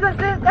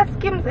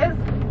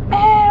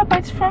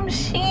 But from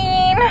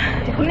Shein.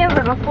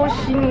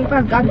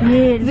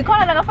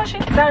 Zikhona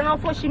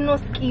naka-fashion no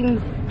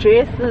schemes,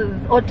 dresses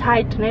or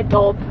tight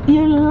ne-top.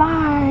 You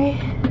lie.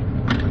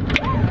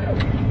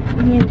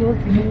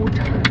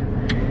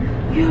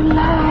 You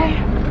lie.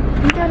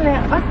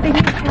 What's the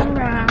new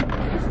camera?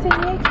 It's the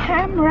new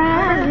camera.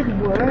 How does it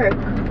work?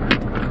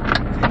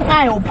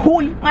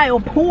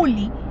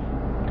 Ngayophuli.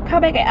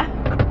 Khabeke ah.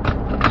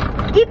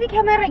 Keep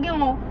camera ke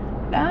mo.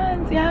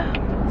 Dance ya.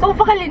 So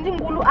ufaka lento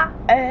inkulu ah.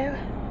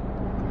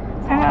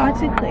 Saka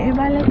wathi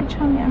ebala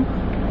ichong yami.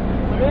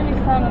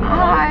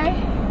 Hi.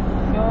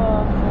 Yo,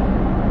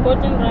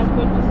 14 rand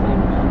 40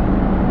 cents.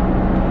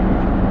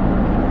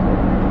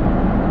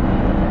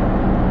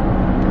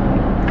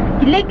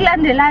 Ile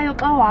kulandelayo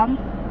xa wami.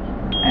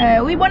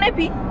 Uyibone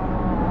phi?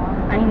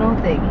 I know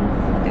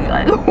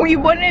things. We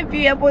wanna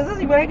be a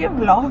post, you wanna get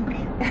vlog.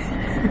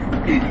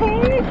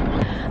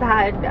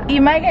 Sad.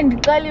 Imagine the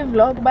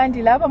vlog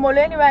bandi lapha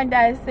molweni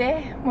bandase.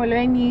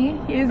 Molweni,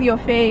 here's your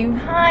fave.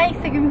 Hi,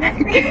 second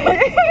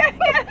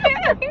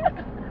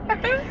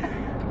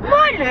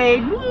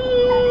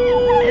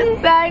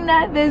Sana,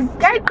 there's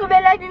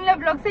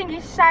vlog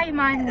saying shy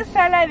man.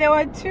 Sana, there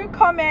were 2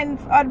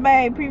 comments on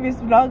my previous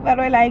vlog that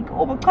were like,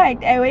 oh, but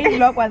quite, anyway,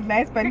 vlog was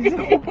nice, but it's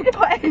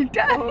quite.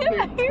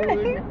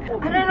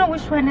 I don't know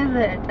which one is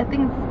it. I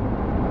think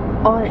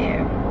it's all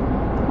here.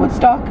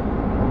 Woodstock.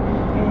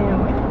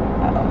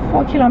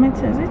 4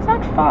 kilometers. It's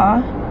not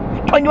far.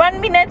 21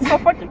 minutes for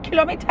 40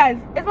 kilometers.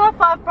 It's not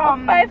far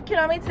from 5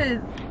 kilometers.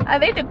 Are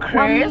they the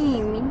cruise?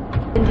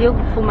 And you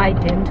for my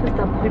dentist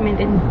appointment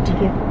and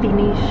get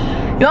finished.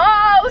 Yo,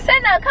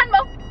 Usena, can't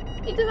go.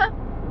 It is a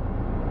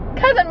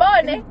cousin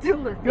morning. Yo,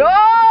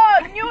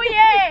 New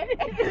Year.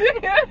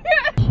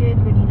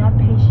 When you're not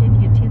patient,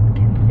 your teeth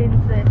can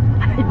sense it.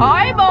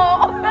 Hi, Bo.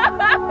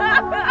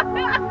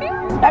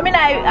 I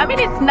mean,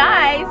 it's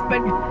nice,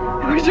 but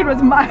I wish it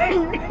was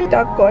mine.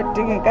 That God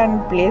thing I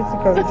can't place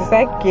because it's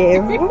like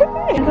game.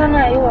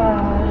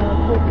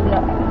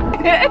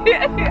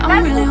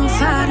 I'm really on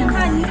fire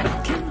tonight.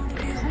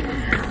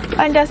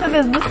 And so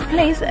there's this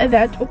place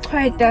that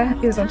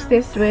Ukwaita is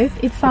obsessed with.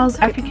 It sells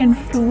African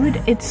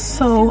food. It's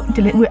so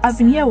delicious. I've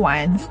been here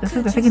once. This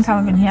is the second time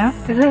I've been here.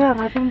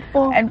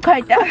 And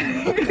Ukwaita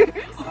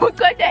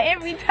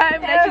every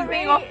time that she's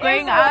thinking of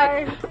going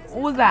out,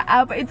 Uza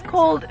up. It's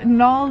called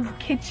Noel's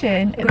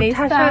Kitchen. They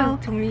sell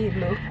to me,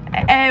 look.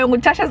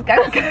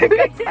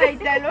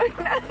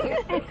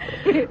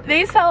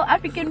 They sell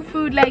African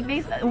food. Like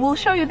we'll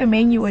show you the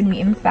menu when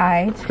we're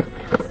inside.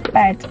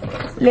 But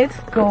let's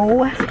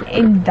go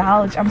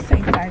indulge. I'm so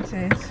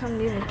excited.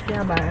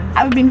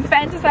 I've been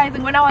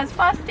fantasizing. When I was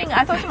fasting,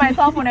 I thought to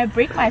myself, when I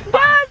break my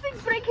fast,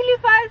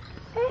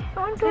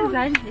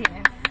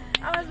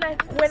 I was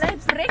like, when I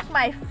break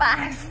my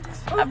fast,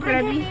 I'm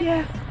gonna be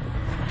here.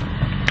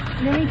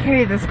 Let me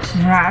carry this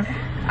crap.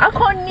 I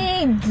can't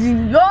need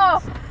yo.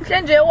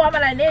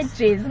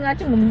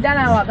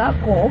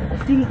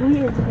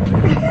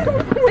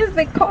 Where's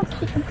the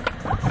coffee?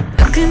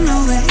 Looking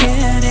over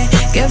here, they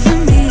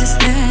giving me a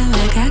stare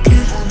like I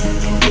could.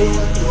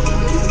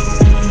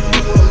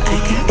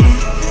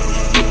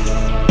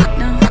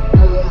 No.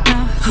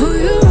 Who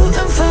you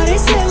rooting for? They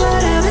say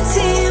whatever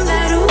team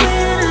that'll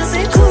win. I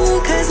say cool,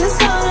 cause it's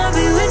gonna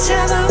be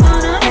whichever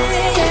one I'm in.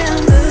 Yeah,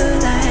 I'm good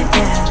like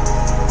that.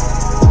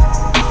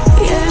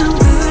 Yeah, I'm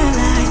good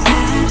like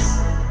that.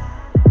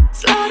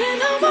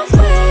 Floating on my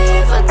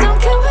wave, I don't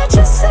care what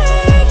you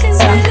say, cause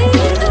really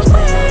either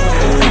way.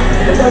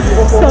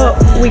 So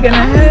we're gonna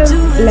have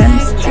lamb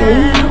stew.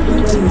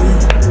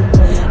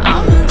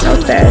 Not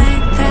bad.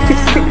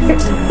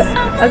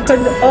 I got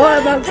all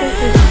about this.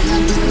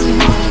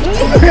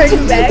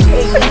 Bring back.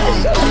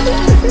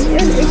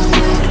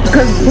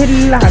 Because we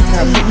love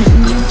them.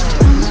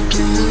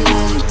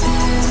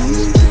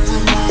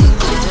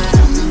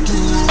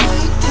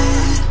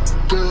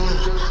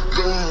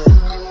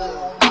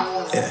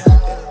 Yeah,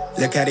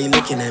 look how they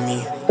looking at me.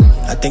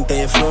 I think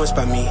they influenced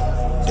by me.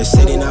 They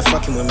say they not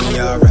fucking with me,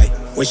 alright.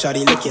 Wish are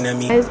they looking at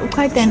me? Guys,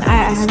 Ukwaita and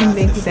I are having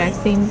the exact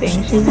same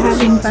thing. She's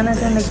having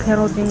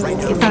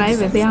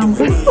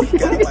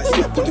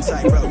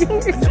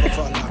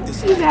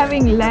she's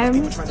having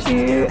lamb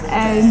stew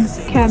and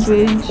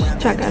cabbage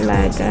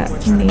chakalaka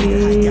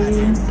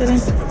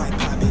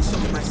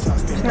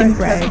and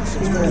bread.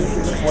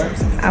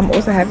 I'm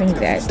also having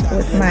that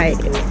with my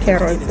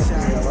carrots.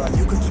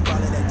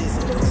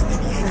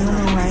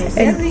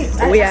 And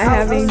we are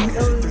having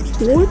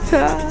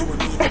water.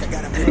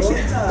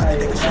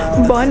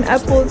 Bon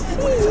apple tea.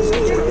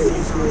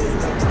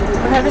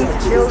 We're having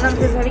children, I'm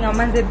just having a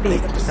man's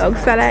bed.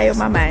 Oksalayo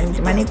mamandi,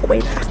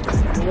 manikweta.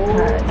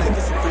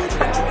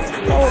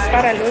 Oh,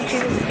 para Lord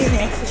Jesus, please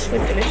make this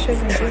food delicious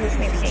in Jesus'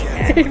 name.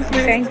 Amen.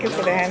 Thank you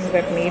for the hands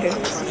that made it.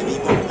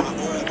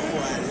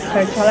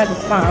 So salad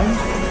is fine.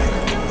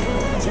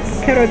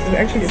 Carrots is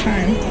actually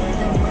fine.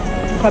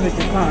 Cabbage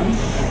is fine.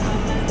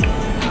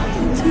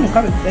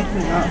 Cabbage is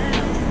actually not.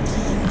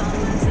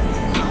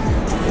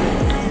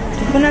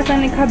 When I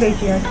find the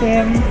cabbage, I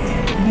say,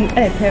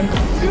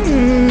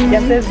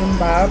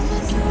 Zimbabwe.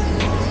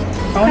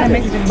 I want to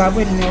make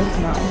Zimbabwe meals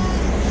now.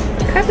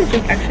 Cabbage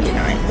is actually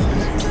nice.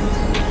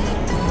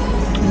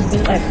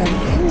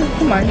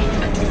 Come on.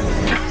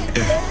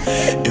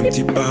 Yeah.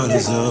 Empty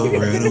bottles of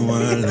red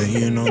wine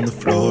laying on the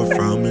floor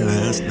from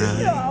last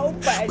night.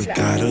 We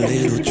got a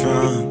little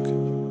drunk,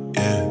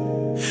 yeah.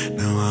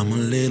 Now I'm a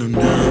little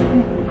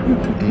numb.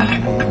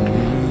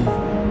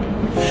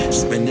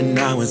 Spending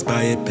hours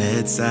by your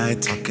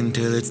bedside, talking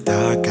till it's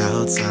dark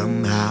out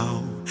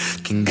somehow.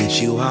 Can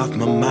get you off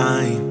my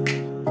mind.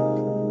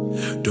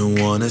 Don't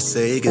wanna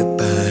say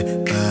goodbye,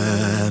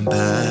 bye,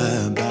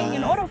 bye, bye.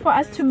 In order for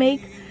us to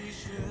make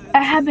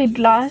a habit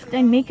last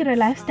and make it a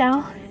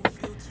lifestyle,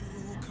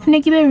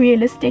 make it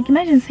realistic.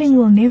 Imagine saying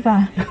we'll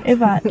never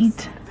ever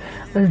eat.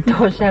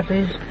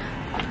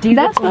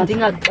 That's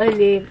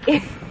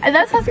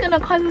what's gonna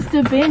cause us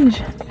to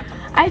binge.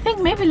 I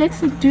think maybe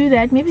let's do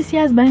that. Maybe see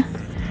us by.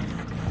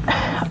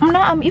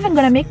 I'm even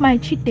gonna make my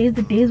cheat days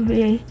the days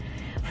where,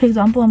 for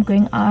example, I'm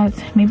going out.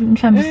 Maybe I'm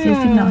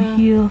sitting out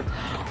here,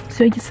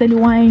 so you sell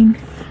wine.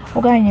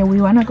 Okay,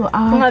 we wanna go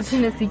out.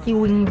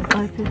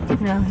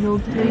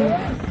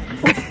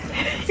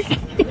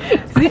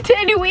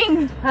 Ziteni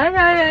wings.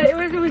 It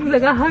was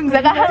like a hung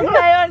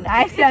lion.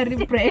 I shall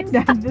rebrand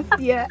this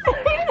year.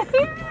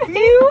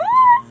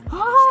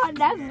 Oh,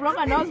 that's vlog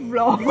and not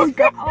vlog.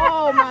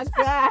 Oh my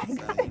god.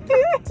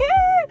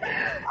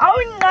 Oh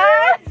no.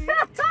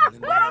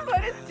 What I'm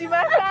gonna do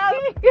myself?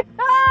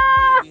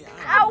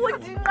 I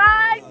would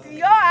not.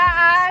 Yo,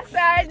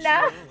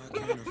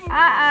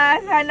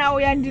 Sana,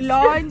 we are the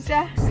launch.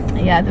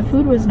 Yeah, the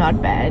food was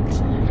not bad.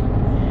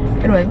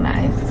 It was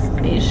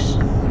nice-ish.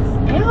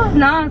 It was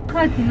not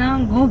cut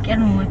now. Go get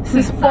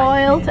it.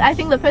 Spoiled. I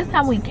think the first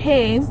time we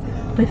came,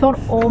 we thought,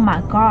 oh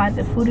my god,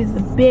 the food is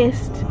the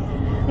best.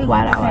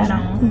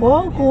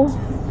 Go.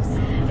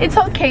 It's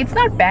okay. It's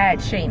not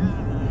bad, Shane.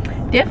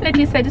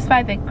 Definitely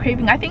satisfied the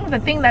craving. I think the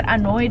thing that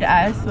annoyed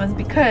us was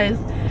because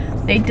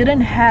they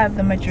didn't have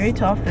the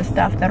majority of the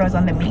stuff that was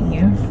on the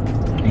menu.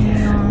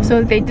 Yeah.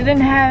 So they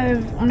didn't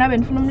have.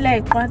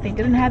 They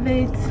didn't have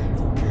it.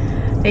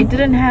 They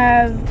didn't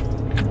have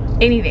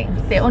anything.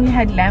 They only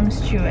had lamb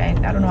stew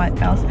and I don't know what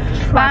else.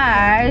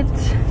 But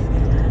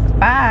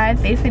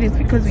they said it's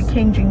because we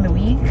came during the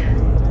week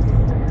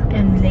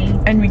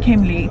and we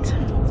came late.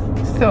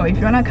 So if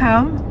you wanna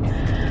come,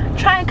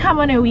 try and come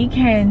on a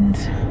weekend.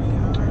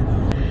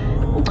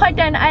 Quite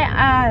done. I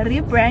are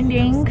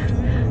rebranding.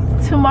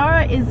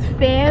 Tomorrow is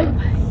Feb.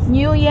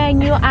 New year,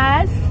 new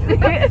us.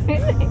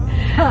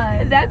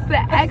 That's the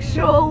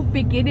actual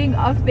beginning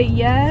of the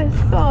year.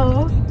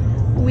 So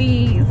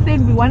we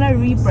said we want to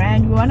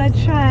rebrand. We want to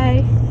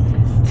try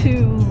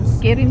to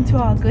get into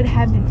our good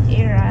habits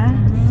era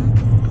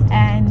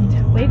and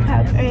wake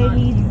up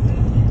early,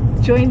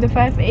 join the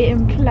 5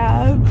 a.m.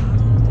 club,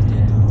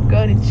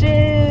 go to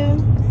gym,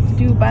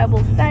 do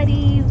Bible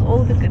studies,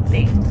 all the good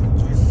things.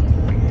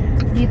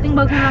 Do you think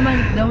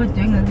they were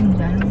doing this in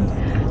January?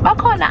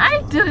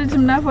 I did it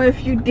now for a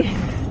few days.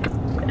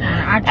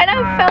 And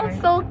I felt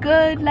so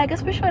good, like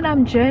especially when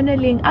I'm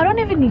journaling.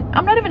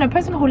 I'm not even a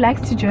person who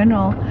likes to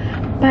journal,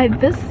 but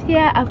this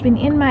year I've been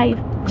in my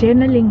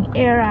journaling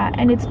era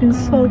and it's been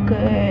so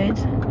good.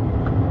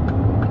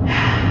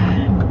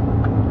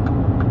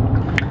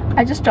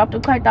 I just dropped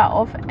Ukaita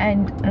off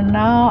and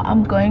now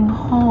I'm going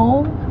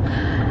home.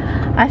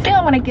 I think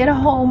I'm gonna get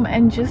home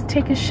and just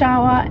take a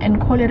shower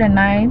and call it a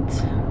night.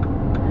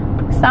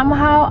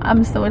 Somehow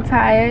I'm so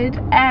tired,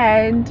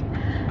 and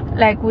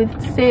like with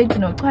said,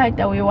 quite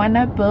that we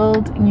wanna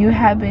build new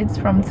habits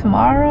from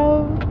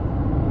tomorrow.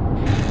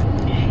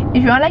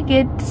 If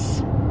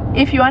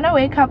you wanna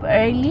wake up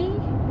early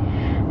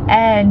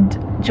and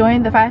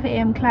join the 5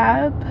 a.m.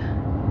 club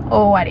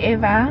or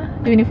whatever,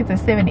 even if it's a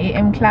 7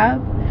 a.m.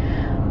 club,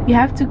 you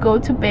have to go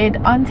to bed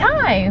on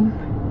time.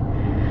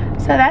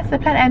 So that's the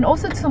plan. And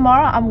also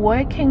tomorrow I'm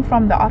working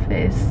from the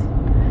office,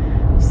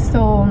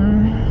 so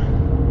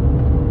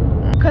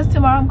because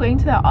tomorrow I'm going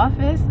to the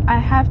office, I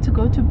have to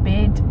go to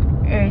bed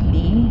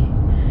early.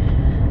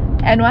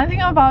 And one thing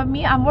about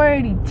me, I'm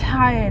already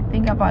tired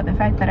thinking about the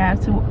fact that I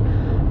have to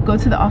go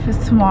to the office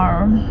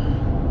tomorrow.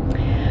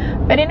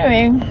 But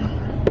anyway,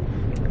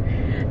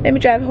 let me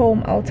drive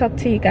home. I'll talk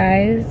to you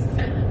guys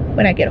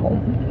when I get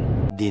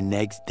home. The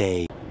next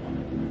day.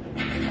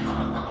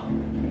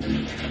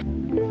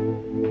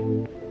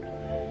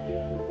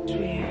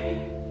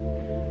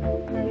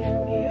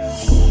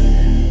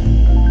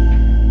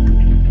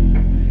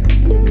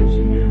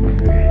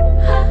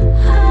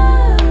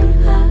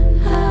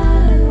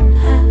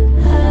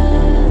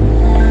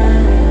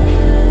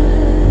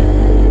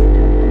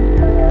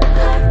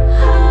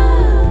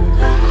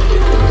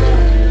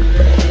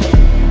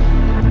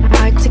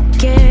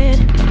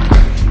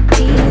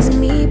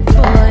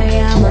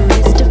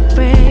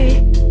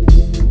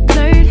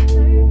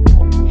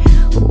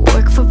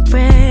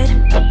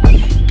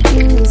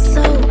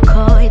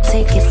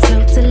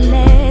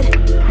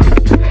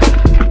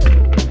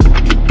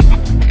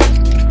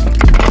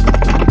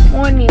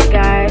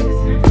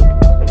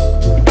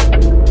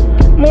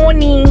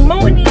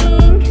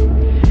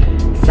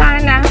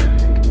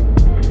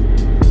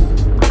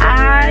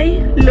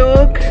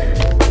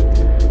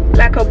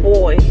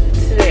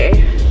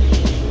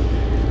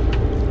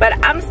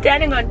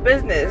 Standing on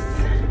business.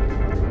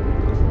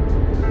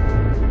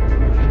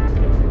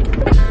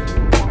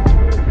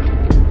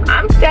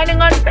 I'm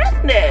standing on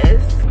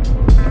business.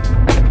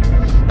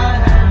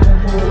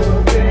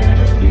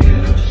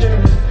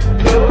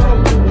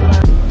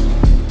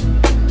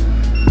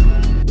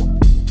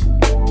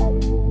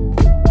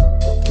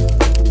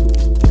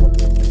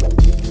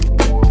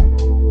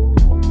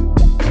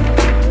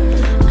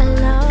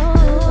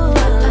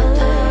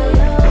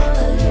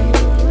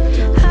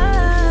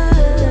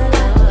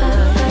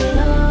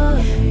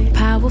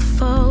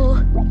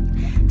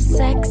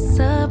 Sex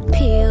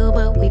appeal,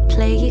 but we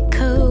play it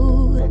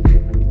cool.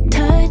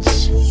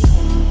 Touch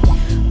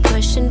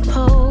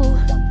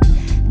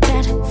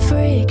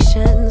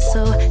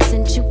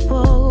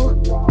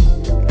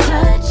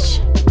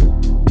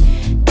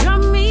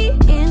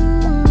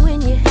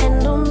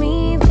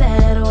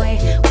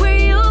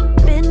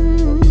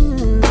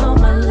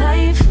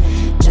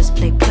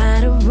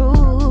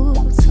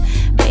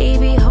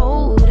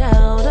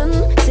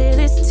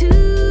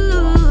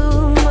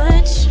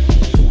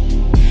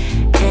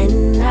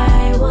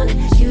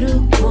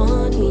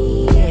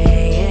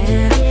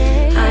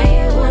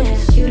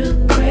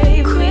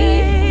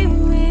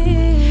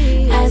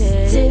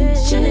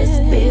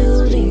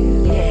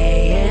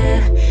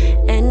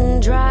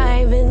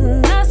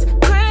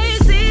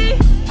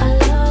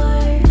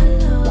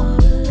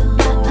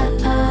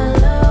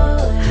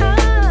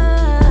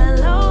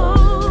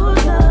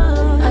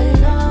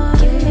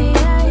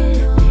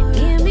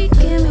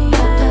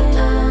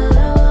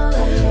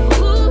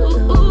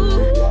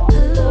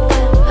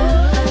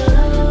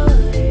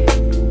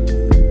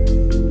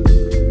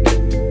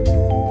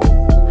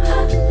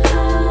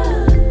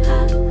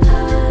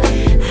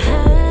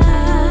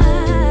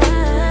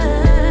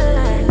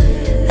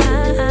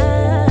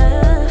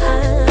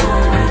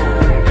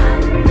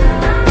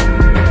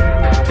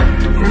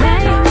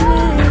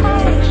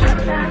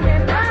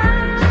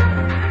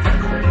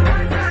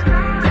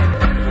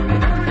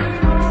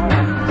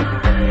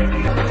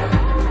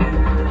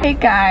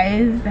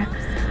Guys,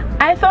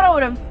 I thought I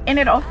would have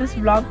ended off this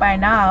vlog by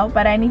now,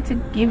 but I need to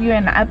give you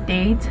an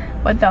update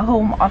with the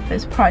home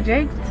office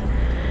project.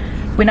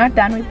 We're not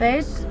done with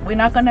it. We're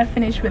not gonna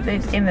finish with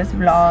it in this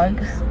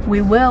vlog. We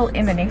will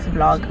in the next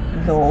vlog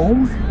though.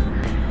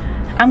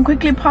 I'm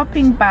quickly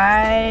popping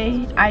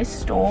by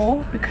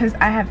iStore because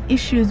I have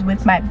issues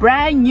with my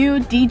brand new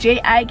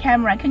DJI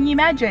camera. Can you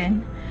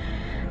imagine?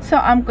 So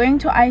I'm going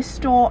to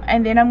iStore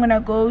and then I'm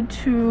gonna go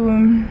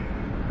to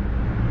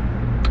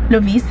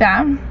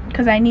Lovisa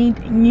because I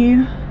need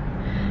new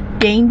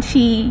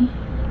dainty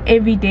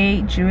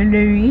everyday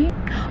jewelry.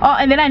 Oh,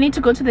 and then I need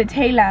to go to the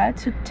tailor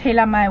to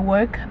tailor my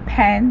work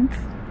pants,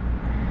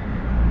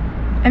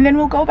 and then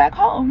we'll go back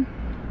home.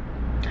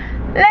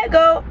 Let's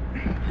go.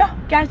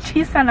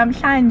 Kuyatshisa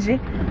namhlanje.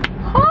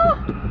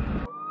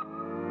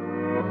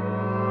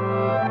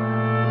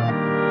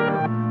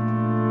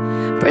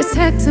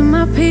 Protecting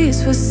my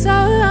peace for so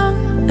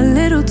long, a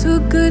little too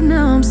good,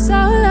 now I'm so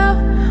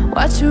low.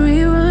 Watching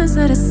reruns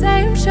of the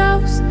same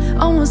shows,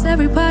 almost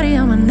every party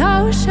I'm a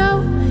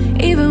no-show.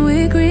 Even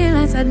with green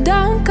lights I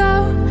don't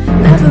go.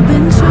 Never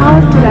been sure. How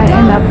did I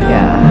end up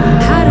here?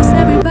 How does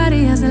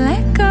everybody has to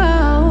let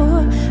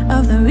go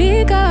of the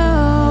ego?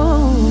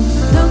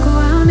 Don't go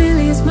out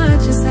nearly as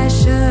much as I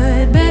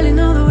should. Barely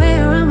know the way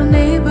around my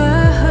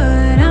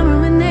neighborhood. I'm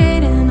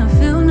ruminating, I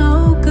feel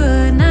no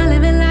good. Not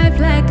living life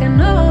like I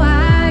know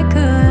I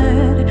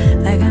could.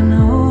 Like I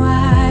know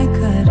I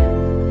could.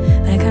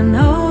 Like I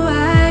know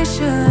I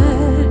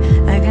should.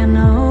 Like I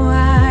know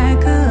I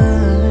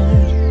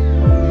could.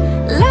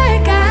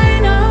 Like I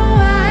know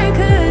I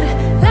could.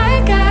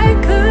 Like I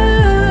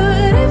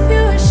could. If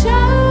you would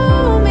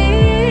show me,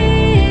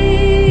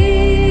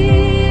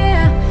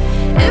 yeah.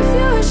 If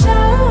you would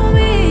show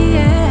me,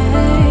 yeah,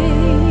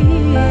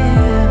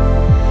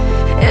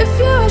 yeah. If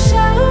you would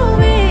show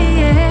me,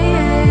 yeah,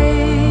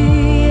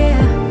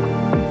 yeah.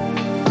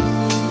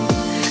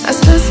 I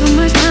spent so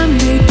much time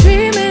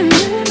daydreaming,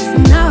 so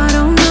now I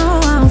don't know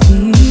how I'm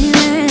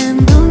feeling.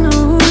 Don't know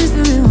who is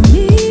the real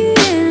me.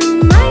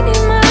 Might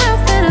need my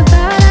help than I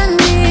thought I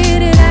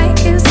needed. I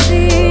can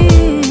see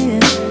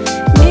it.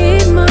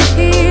 Need more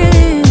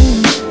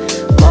healing,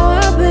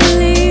 more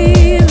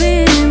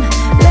believing,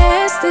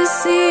 less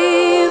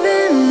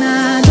deceiving. I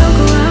don't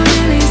go out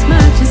nearly as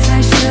much as I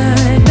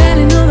should.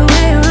 Barely know the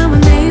way around my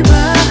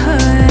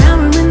neighborhood. I'm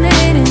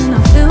ruminating, I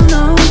feel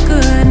no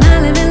good. Not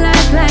living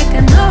life like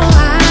I know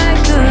I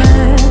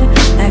could.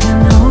 Like I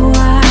know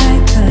I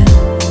could.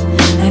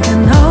 Like I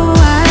know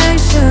I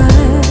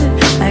should.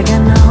 Like I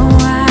know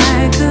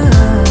I could.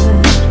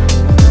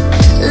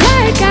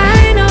 Like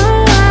I know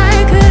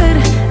I could.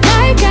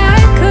 Like I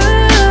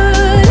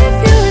could. If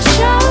you would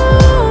show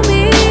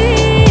me,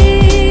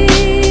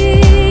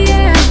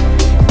 yeah.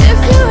 If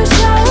you would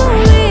show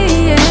me,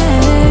 yeah,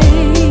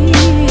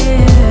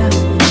 yeah.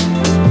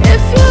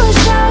 If you would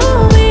show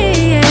me,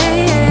 yeah,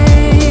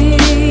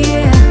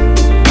 yeah.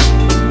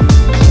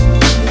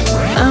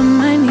 I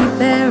might need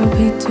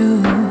therapy too.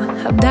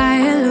 Help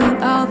dilute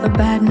all the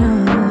bad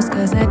news,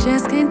 'cause I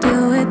just can't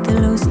deal with the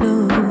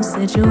lose-lose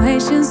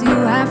situations you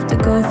have to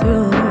go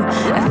through.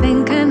 I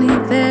think I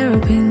need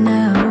therapy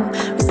now.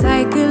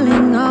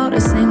 Recycling all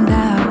the same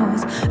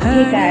doubts.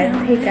 Hey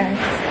guys,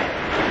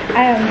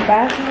 I am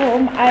back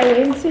home. I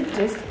went to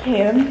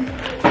Diskim.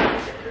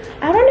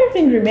 I don't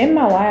even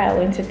remember why I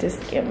went to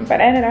Diskim,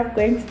 but I ended up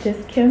going to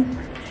Diskim,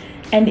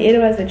 and it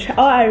was a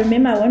oh, I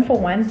remember I went for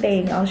one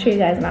thing. I'll show you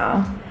guys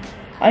now.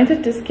 I went to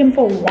Diskim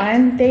for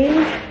one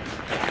thing.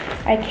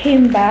 I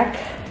came back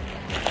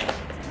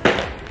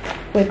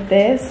with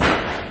this,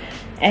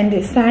 and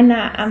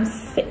Sana, I'm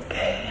sick.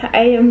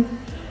 I am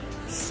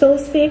so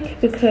sick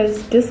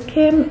because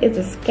Diskim is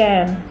a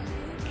scam,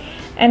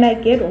 and I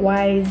get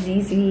why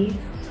Zizi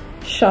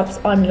shops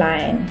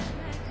online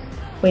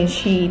when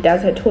she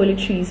does her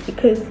toiletries,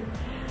 because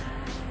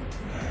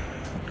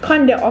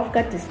Conde off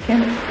got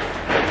Diskim.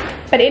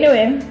 But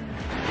anyway,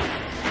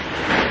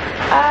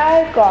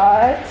 I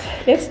got,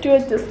 let's do a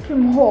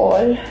Diskim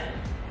haul.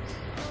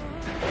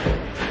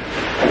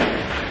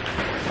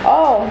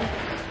 Oh,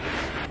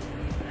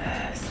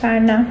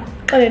 Sana,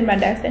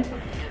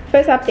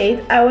 first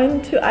update, I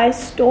went to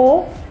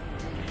iStore.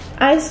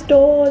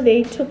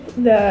 They took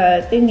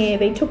the thingy,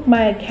 they took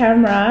my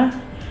camera.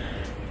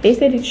 They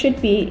said it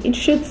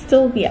should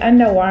still be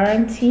under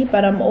warranty,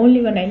 but I'm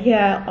only gonna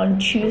hear on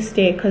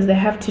Tuesday because they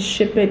have to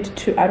ship it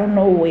to I don't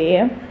know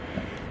where.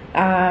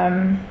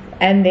 And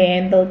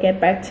then they'll get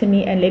back to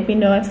me and let me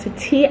know as to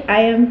T.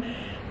 I am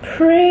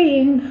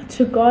praying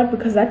to God,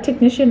 because that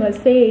technician was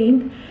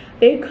saying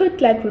they could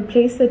like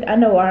replace it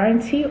under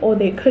warranty, or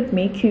they could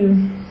make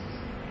you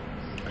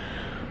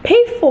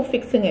pay for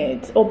fixing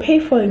it or pay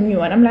for a new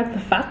one. I'm like, the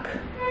fuck?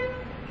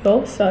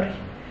 Oh, sorry.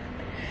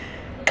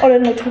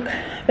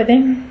 But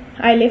then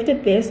I left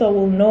it there, so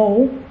we'll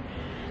know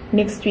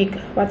next week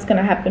what's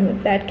gonna happen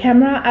with that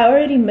camera. I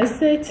already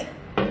miss it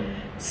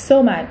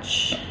so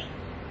much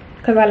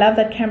because I love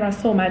that camera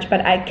so much,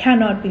 but I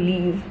cannot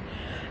believe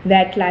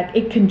that like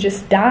it can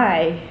just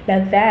die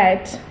like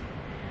that.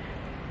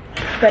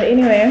 But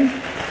anyway,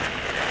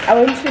 I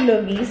went to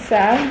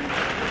Lovisa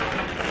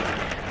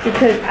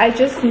because I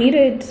just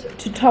needed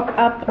to top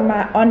up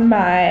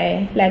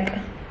my like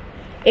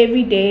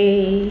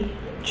everyday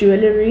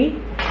jewelry,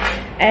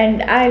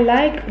 and I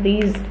like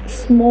these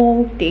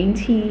small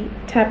dainty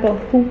type of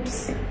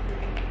hoops.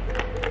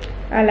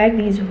 I like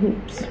these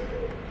hoops,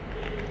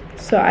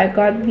 so I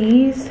got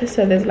these.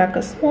 So there's like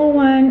a small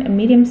one, a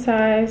medium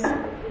size,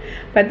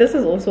 but this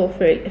is also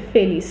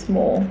fairly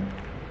small.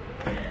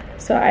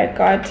 So I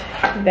got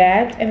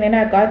that, and then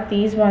I got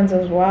these ones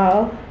as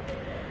well.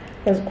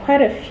 There's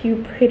quite a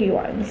few pretty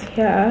ones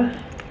here.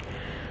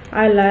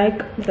 I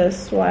like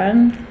this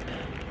one.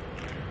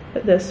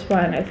 This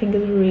one I think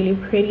is really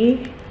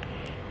pretty.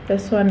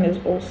 This one is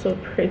also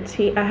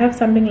pretty. I have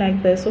something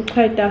like this, so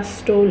quite I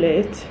stole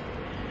it.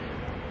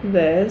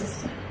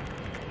 This,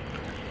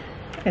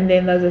 and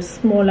then there's a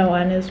smaller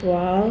one as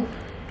well.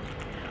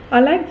 I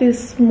like these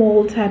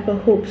small type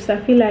of hoops. I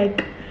feel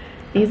like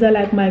these are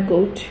like my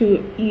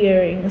go-to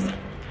earrings.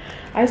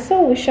 I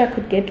so wish I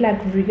could get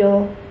like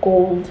real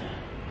gold,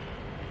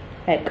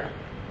 like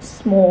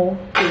small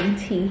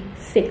dainty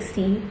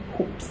sexy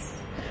hoops.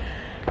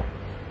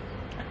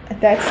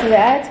 That's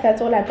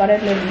all I got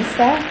at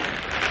Lovisa.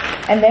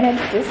 And then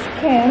at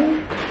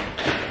Discount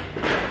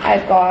I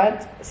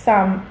got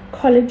some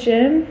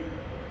collagen.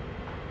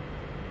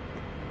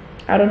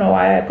 I don't know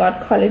why I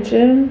got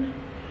collagen,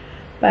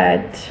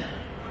 but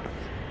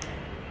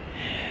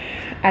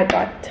I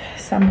got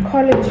some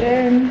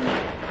collagen.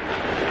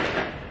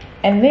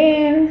 And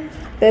then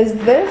there's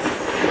this.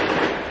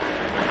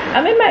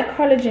 I'm in my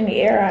collagen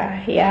era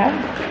here.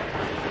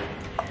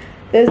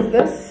 There's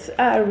this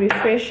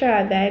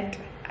refresher that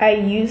I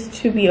used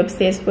to be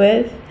obsessed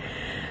with,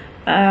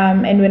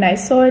 and when I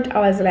saw it I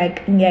was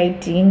like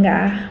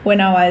nyayidinga. When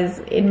I was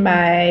in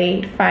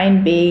my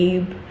fine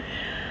babe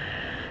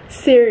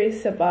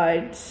serious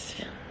about,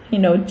 you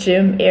know,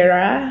 gym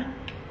era.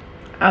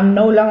 I'm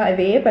no longer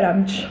there, but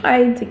I'm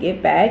trying to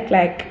get back.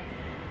 Like,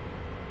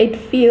 it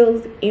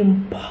feels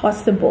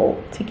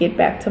impossible to get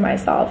back to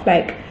myself.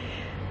 Like,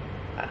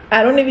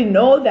 I don't even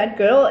know that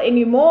girl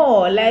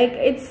anymore. Like,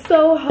 it's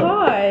so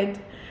hard.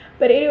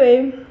 But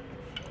anyway,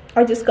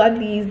 I just got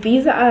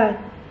these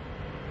are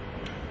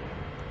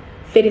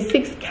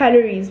 36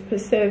 calories per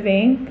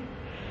serving,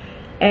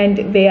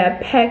 and they are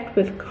packed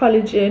with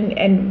collagen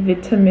and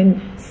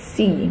vitamin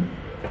C.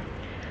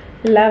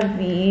 Love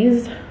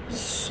these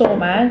so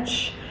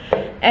much.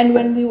 And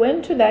when we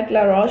went to that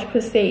La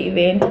Roche-Posay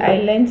event, I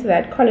learned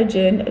that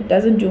collagen, it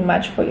doesn't do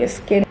much for your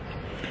skin.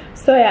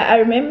 So yeah, I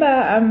remember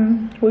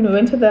when we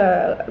went to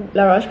the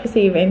La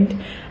Roche-Posay event,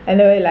 and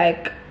they were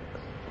like,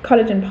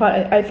 collagen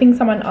powder, I think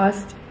someone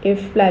asked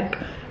if like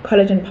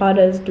collagen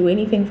powders do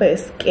anything for your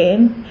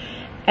skin,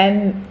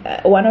 and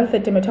one of the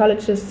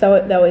dermatologists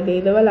that were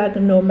there, they were like,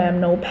 no ma'am,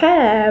 no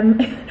Pam,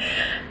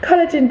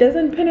 collagen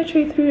doesn't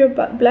penetrate through your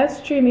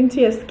bloodstream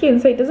into your skin,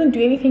 so it doesn't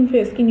do anything for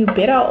your skin. You're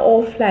better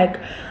off like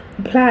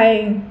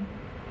applying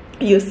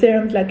your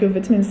serums, like your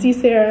vitamin C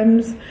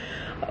serums,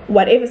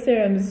 whatever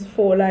serums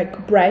for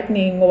like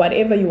brightening or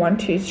whatever you want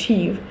to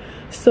achieve.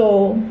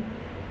 So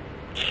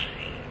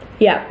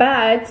yeah,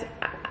 but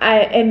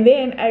and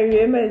then I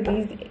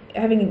remember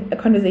having a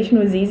conversation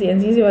with Zizi, and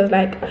Zizi was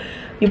like,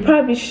 you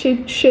probably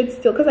should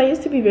still, because I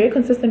used to be very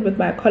consistent with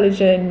my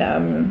collagen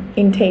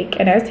intake,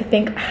 and I used to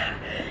think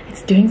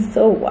it's doing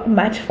so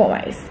much for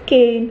my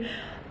skin.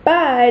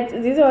 But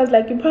Zizi was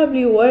like, you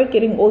probably were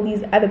getting all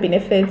these other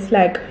benefits,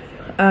 like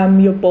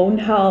your bone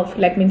health,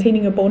 like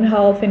maintaining your bone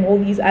health and all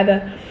these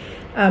other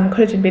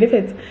collagen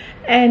benefits.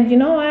 And you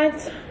know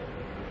what,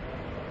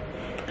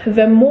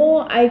 the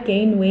more I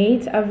gain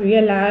weight, I've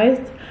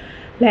realized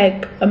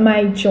like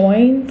my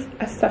joints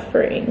are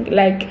suffering,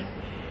 like,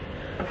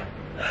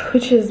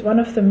 which is one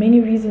of the many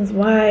reasons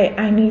why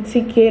I need to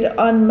get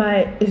on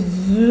my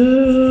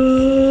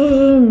Zoom.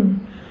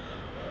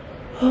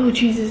 Oh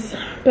Jesus.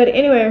 But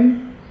anyway,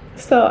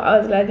 so I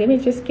was like, let me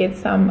just get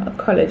some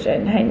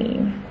collagen, honey.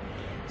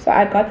 So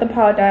I got the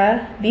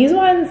powder. These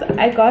ones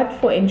I got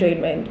for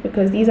enjoyment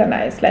because these are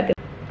nice. Like,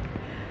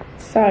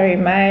 sorry,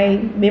 my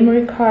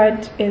memory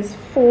card is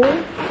full.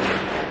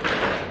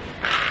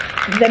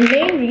 The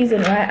main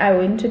reason why I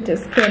went to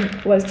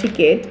Discount was to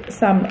get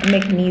some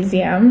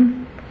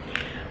magnesium,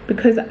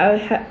 because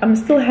I'm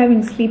still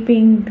having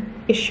sleeping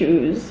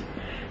issues,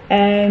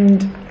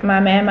 and my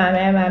man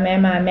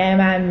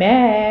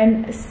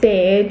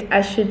said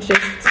I should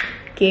just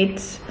get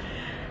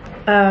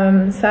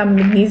some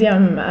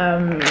magnesium,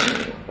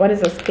 what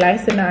is this,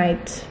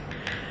 glycinate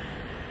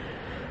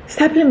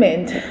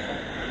supplement,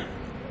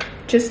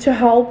 just to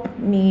help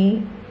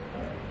me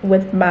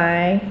with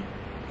my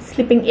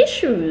sleeping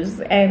issues,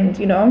 and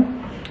you know,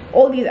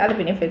 all these other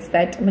benefits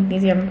that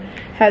magnesium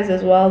has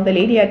as well. The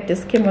lady at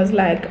Discount was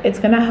like, it's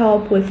gonna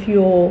help with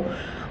your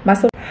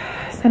muscle.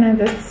 Sana,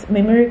 this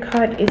memory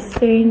card is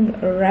saying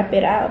wrap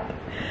it up.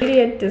 The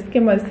lady at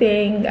Discount was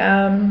saying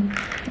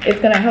it's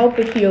gonna help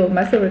with your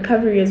muscle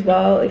recovery as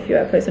well if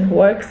you're a person who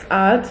works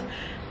out,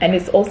 and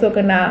it's also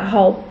gonna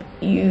help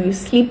you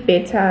sleep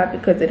better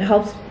because it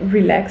helps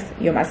relax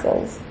your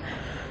muscles.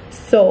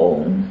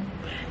 So,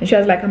 and she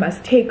was like, I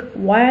must take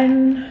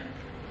one.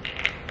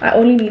 I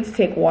only need to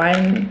take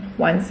one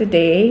once a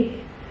day,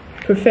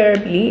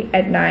 preferably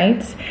at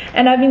night.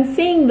 And I've been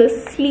seeing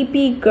this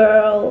sleepy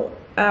girl,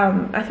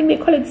 I think they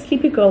call it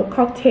sleepy girl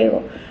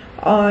cocktail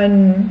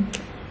on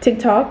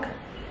TikTok.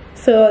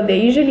 So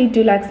they usually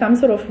do like some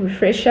sort of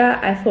refresher.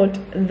 I thought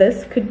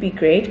this could be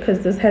great because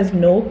this has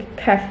no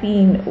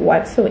caffeine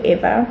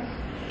whatsoever.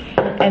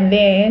 And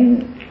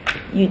then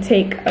you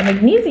take a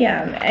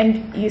magnesium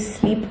and you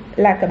sleep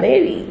like a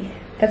baby.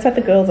 That's what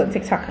the girls on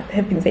TikTok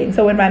have been saying.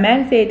 So when my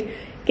man said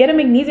get a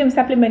magnesium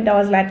supplement, I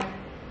was like,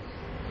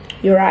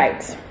 you're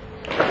right.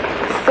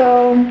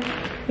 So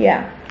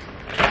yeah.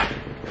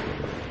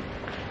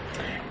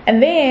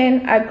 And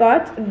then I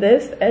got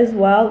this as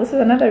well. This is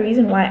another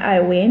reason why I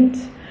went,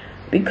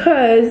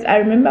 because I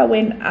remember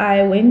when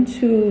I went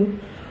to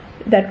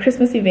that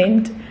Christmas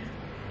event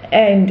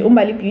and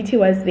Umbali Beauty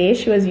was there,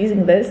 she was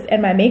using this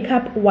and my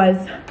makeup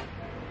was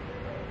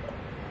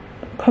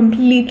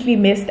completely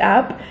messed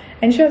up,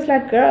 and she was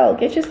like, girl,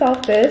 get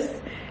yourself this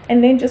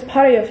and then just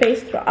powder your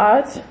face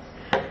throughout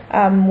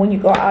when you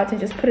go out and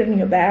just put it in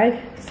your bag.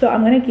 So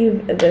I'm gonna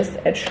give this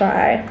a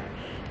try.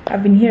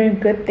 I've been hearing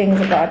good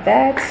things about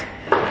that.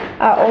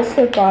 I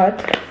also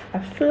got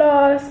a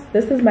floss.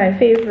 This is my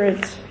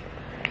favorite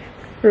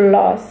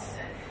floss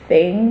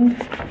thing.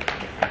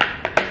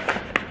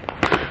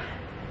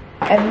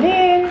 And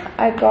then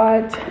I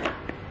got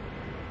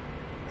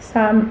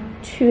some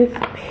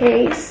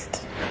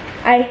toothpaste.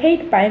 I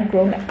hate buying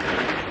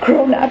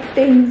grown-up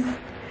things.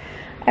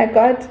 I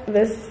got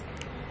this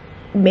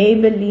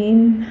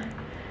Maybelline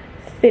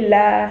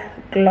filler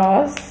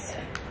gloss.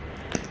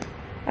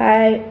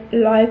 I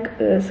like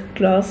this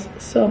gloss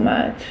so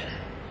much.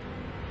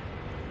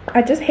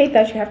 I just hate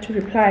that you have to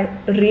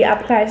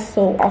reapply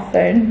so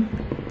often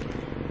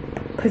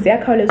because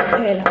their colors are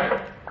pale,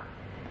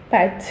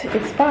 but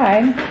it's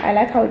fine. I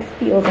like how it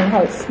feels and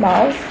how it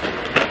smells.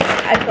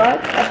 I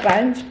got a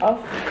bunch of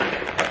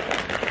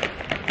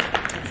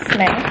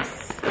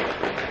snacks,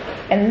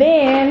 and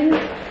then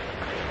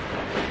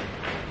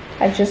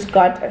I just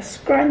got a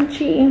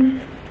scrunchie,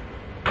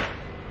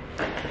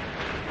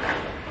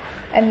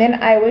 and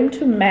then I went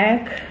to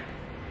MAC,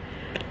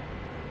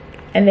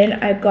 and then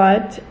I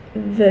got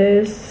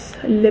this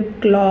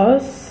lip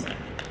gloss.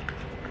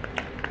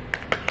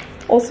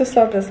 Also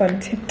saw this on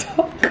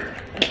TikTok.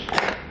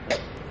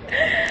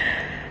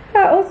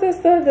 I also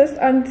saw this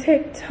on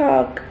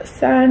TikTok,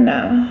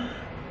 Sana.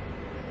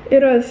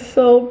 It was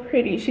so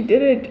pretty. She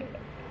did it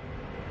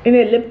in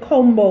a lip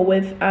combo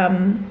with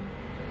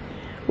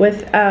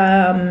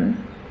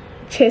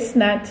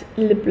chestnut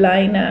lip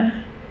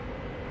liner,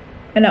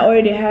 and I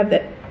already have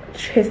the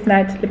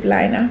chestnut lip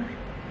liner.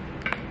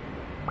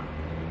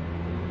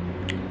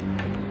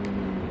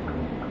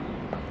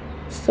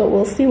 So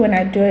we'll see when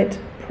I do it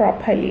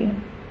properly.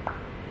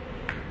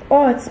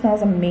 Oh, it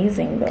smells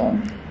amazing though.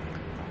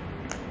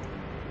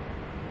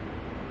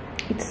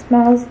 It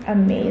smells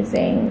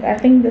amazing. I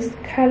think this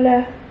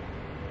color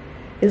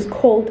is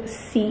called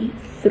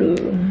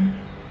see-through.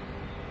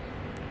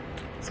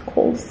 It's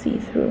called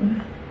see-through.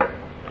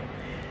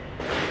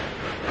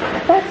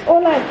 That's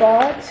all I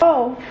got.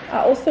 Oh, I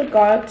also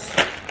got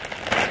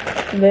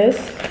this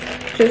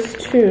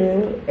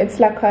it's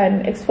like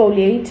an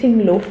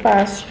exfoliating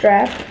loofah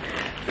strap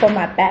for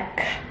my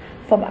back,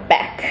 when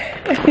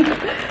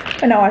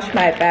I wash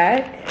my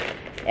back.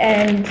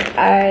 And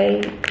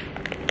I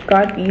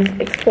got these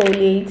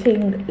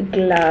exfoliating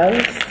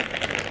gloves.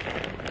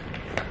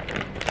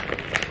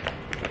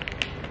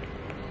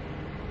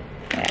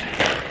 Yeah,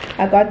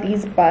 I got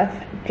these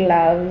bath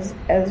gloves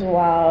as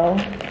well.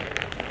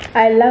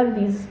 I love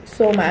these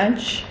so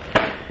much.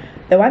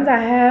 The ones I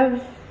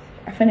have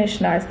are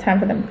finished now. It's time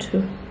for them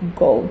to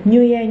go.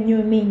 New year,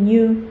 new me,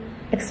 new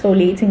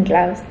exfoliating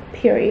gloves,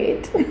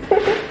 period.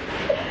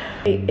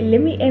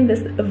 Let me end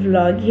this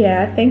vlog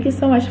here. Thank you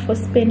so much for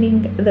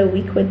spending the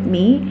week with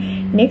me.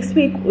 Next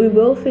week we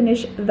will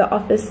finish the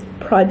office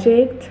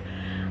project.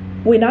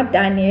 We're not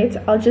done yet.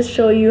 I'll just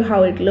show you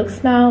how it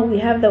looks now. We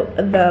have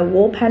the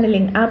wall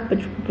paneling up, but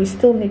we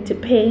still need to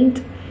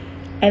paint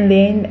and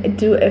then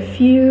do a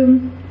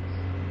few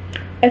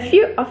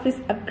office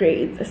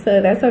upgrades. So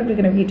that's what we're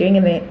going to be doing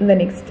in the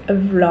next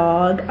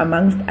vlog,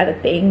 amongst other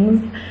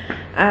things.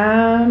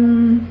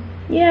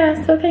 Yeah,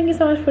 so thank you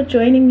so much for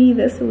joining me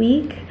this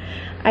week.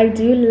 I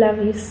do love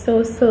you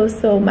so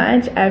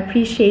much. I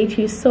appreciate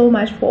you so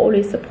much for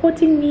always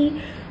supporting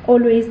me,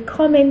 always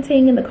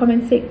commenting in the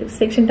comment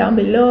section down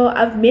below.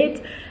 I've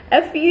met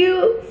a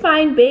few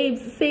fine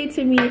babes say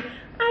to me,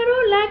 I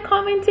don't like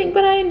commenting,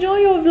 but I enjoy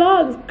your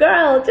vlogs.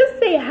 Girl, just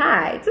say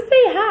hi. Just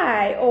say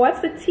hi. Or what's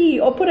the tea?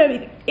 Or put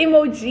an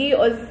emoji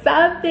or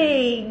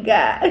something.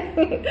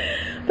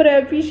 But I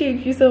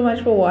appreciate you so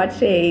much for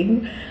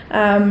watching.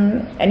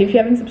 And if you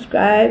haven't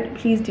subscribed,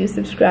 please do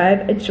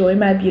subscribe. Join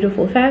my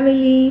beautiful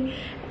family.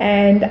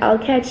 And I'll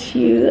catch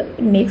you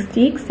next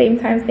week. Same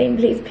time, same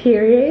place,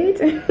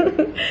 period.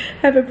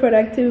 Have a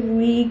productive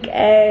week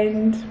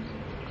and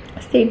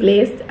stay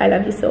blessed. I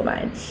love you so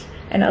much.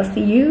 And I'll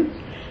see you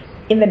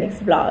in the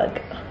next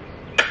vlog.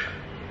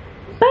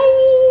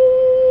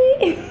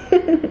 Bye.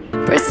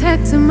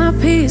 Protecting my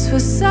peace for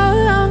so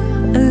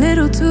long, a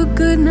little too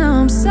good, now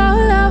I'm so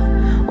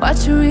low.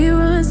 Watching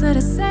reruns of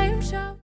the same